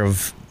take care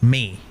of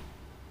me.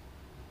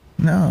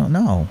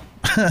 No.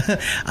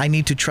 I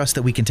need to trust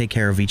that we can take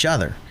care of each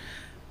other.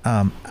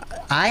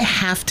 I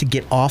have to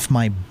get off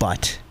my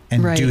butt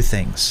and do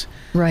things.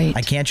 Right.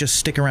 I can't just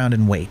stick around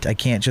and wait. I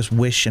can't just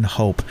wish and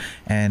hope.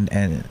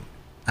 And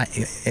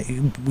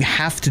we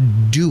have to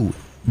do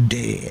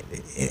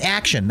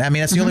action. I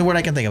mean, that's the only word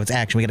I can think of. It's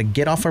action. We got to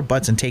get off our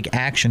butts and take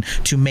action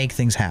to make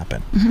things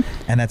happen.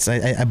 And that's,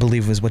 I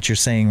believe, is what you're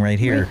saying right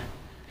here. Right.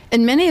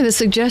 And many of the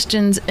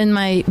suggestions in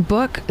my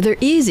book, they're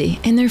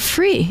easy and they're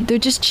free. They're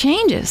just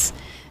changes.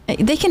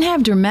 They can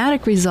have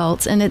dramatic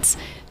results, and it's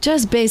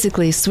just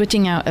basically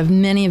switching out of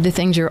many of the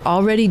things you're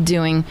already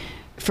doing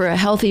for a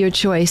healthier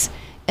choice.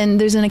 And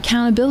there's an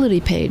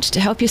accountability page to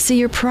help you see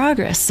your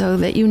progress so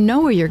that you know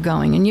where you're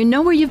going and you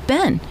know where you've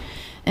been.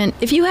 And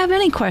if you have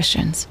any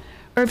questions,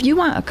 or if you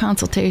want a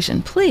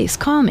consultation, please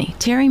call me,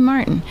 Terry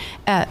Martin,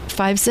 at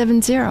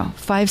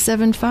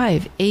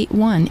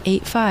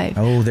 570-575-8185.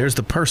 Oh, there's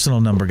the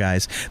personal number,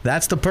 guys.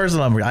 That's the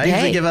personal number. I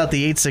usually give out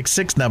the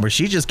 866 number.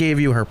 She just gave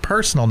you her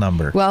personal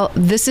number. Well,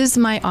 this is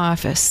my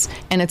office,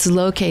 and it's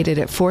located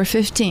at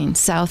 415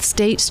 South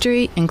State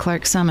Street in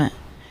Clark Summit,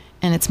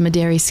 and it's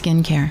Mederi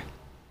Skincare.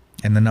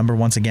 And the number,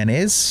 once again,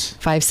 is?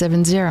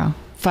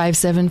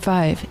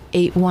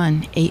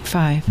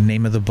 570-575-8185.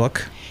 Name of the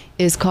book?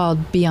 Is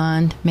called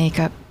Beyond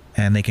Makeup.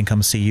 And they can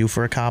come see you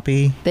for a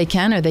copy? They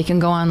can, or they can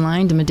go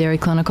online to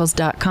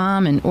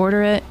MederiClinicals.com and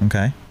order it.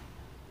 Okay.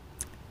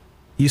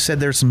 You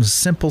said there's some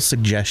simple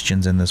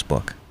suggestions in this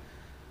book.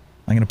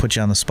 I'm going to put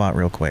you on the spot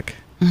real quick.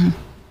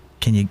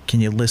 Can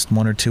you list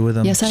one or two of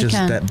them? Yes, I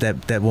can.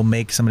 That will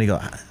make somebody go...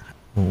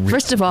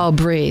 First of all,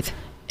 breathe.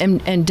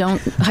 And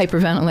don't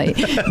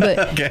hyperventilate.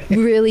 But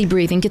really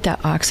breathe and get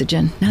that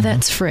oxygen. Now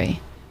that's free.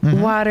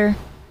 Water...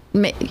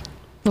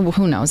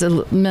 who knows,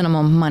 a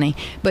minimum money,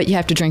 but you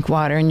have to drink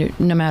water, and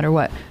no matter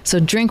what.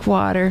 So drink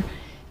water,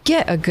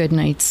 get a good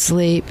night's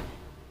sleep,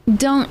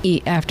 don't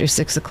eat after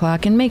 6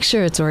 o'clock, and make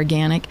sure it's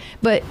organic.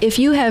 But if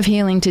you have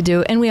healing to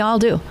do, and we all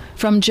do,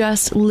 from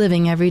just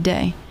living every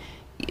day,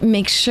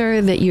 make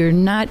sure that you're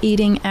not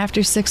eating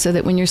after 6 so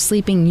that when you're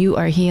sleeping, you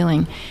are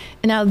healing.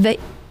 Now,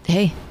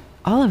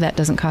 all of that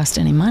doesn't cost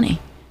any money.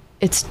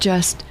 It's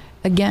just,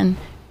 again,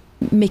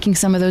 making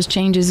some of those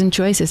changes and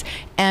choices.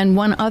 And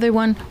one other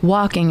one,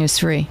 walking is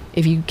free.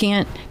 If you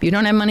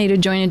don't have money to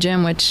join a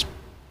gym, which,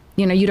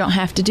 you don't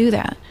have to do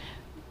that.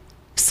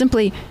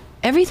 Simply,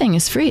 everything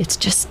is free. It's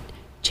just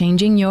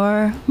changing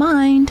your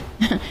mind,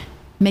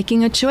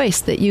 making a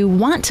choice that you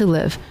want to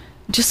live.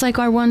 Just like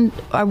our one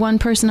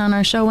person on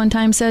our show one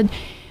time said,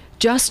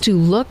 just to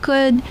look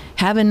good,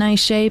 have a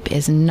nice shape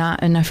is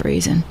not enough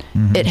reason.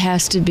 It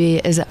has to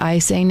be, as I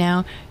say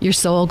now, your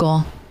soul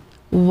goal.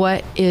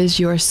 What is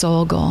your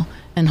soul goal?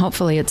 And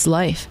hopefully it's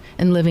life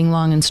and living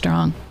long and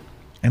strong.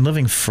 And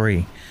living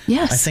free.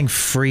 Yes. I think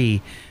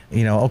free,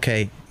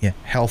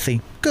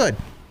 healthy, good.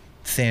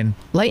 Thin.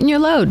 Lighten your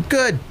load.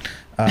 Good.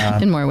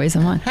 In more ways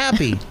than one.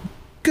 Happy.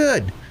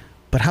 Good.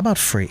 But how about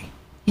free?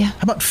 Yeah.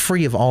 How about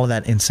free of all of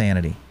that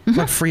insanity? How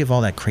about free of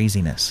all that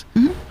craziness?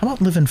 How about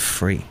living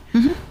free?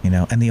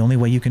 And the only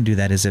way you can do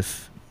that is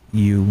if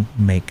you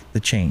make the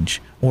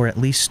change, or at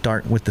least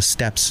start with the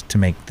steps to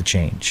make the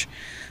change.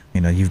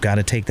 You've got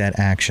to take that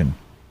action.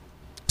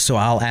 So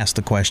I'll ask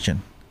the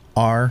question,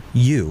 are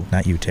you,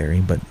 not you, Terry,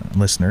 but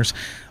listeners,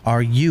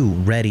 are you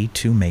ready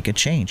to make a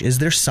change? Is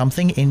there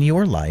something in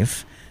your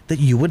life that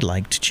you would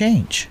like to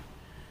change?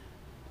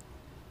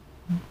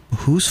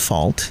 Whose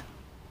fault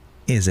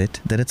is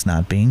it that it's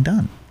not being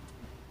done?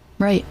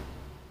 Right.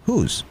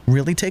 Whose?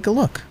 Really take a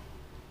look.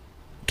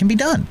 It can be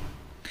done.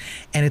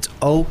 And it's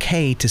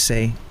okay to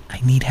say,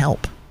 I need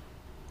help.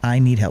 I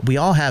need help. We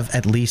all have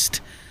at least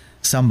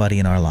somebody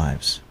in our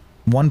lives.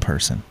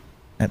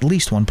 At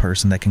least one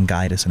person that can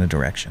guide us in a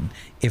direction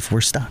if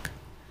we're stuck.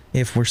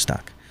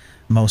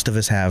 Most of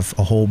us have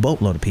a whole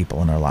boatload of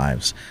people in our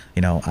lives.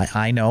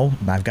 I know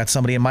I've got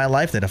somebody in my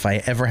life that if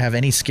I ever have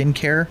any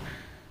skincare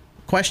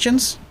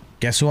questions,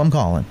 guess who I'm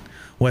calling?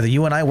 Whether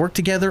you and I work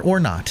together or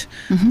not,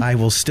 I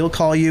will still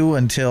call you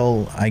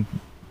until I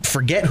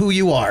forget who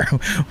you are,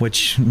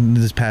 which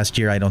this past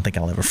year I don't think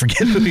I'll ever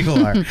forget who you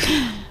are.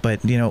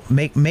 But,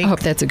 make I hope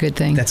that's a good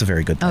thing. That's a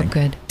very good thing. Oh,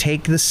 good.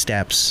 Take the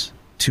steps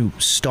to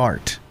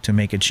start to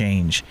make a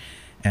change,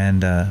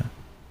 And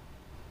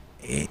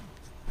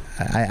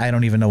I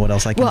don't even know what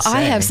else I can say. Well,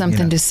 I have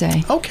something to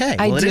say. Okay.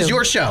 Well, it is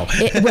your show.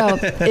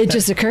 It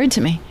just occurred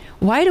to me.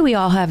 Why do we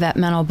all have that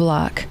mental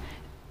block?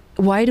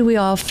 Why do we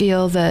all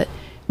feel that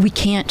we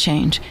can't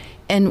change?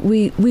 And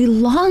we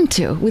long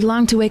to. We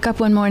long to wake up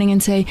one morning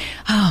and say,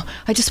 oh,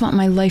 I just want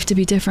my life to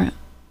be different.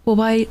 Well,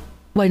 why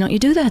don't you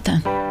do that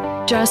then?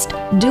 Just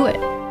do it.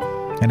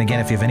 And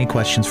again, if you have any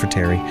questions for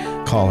Terry,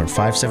 call her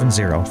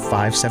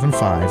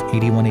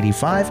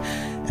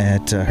 570-575-8185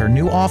 at her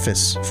new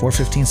office,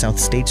 415 South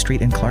State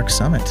Street in Clark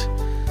Summit.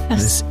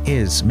 Yes. This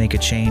is Make a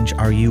Change.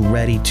 Are you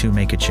ready to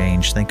make a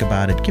change? Think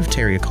about it. Give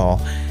Terry a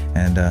call,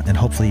 and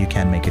hopefully you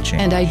can make a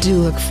change. And I do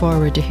look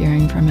forward to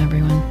hearing from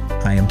everyone.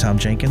 I am Tom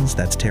Jenkins.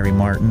 That's Terry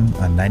Martin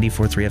on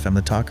 94.3 FM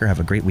The Talker.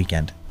 Have a great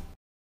weekend.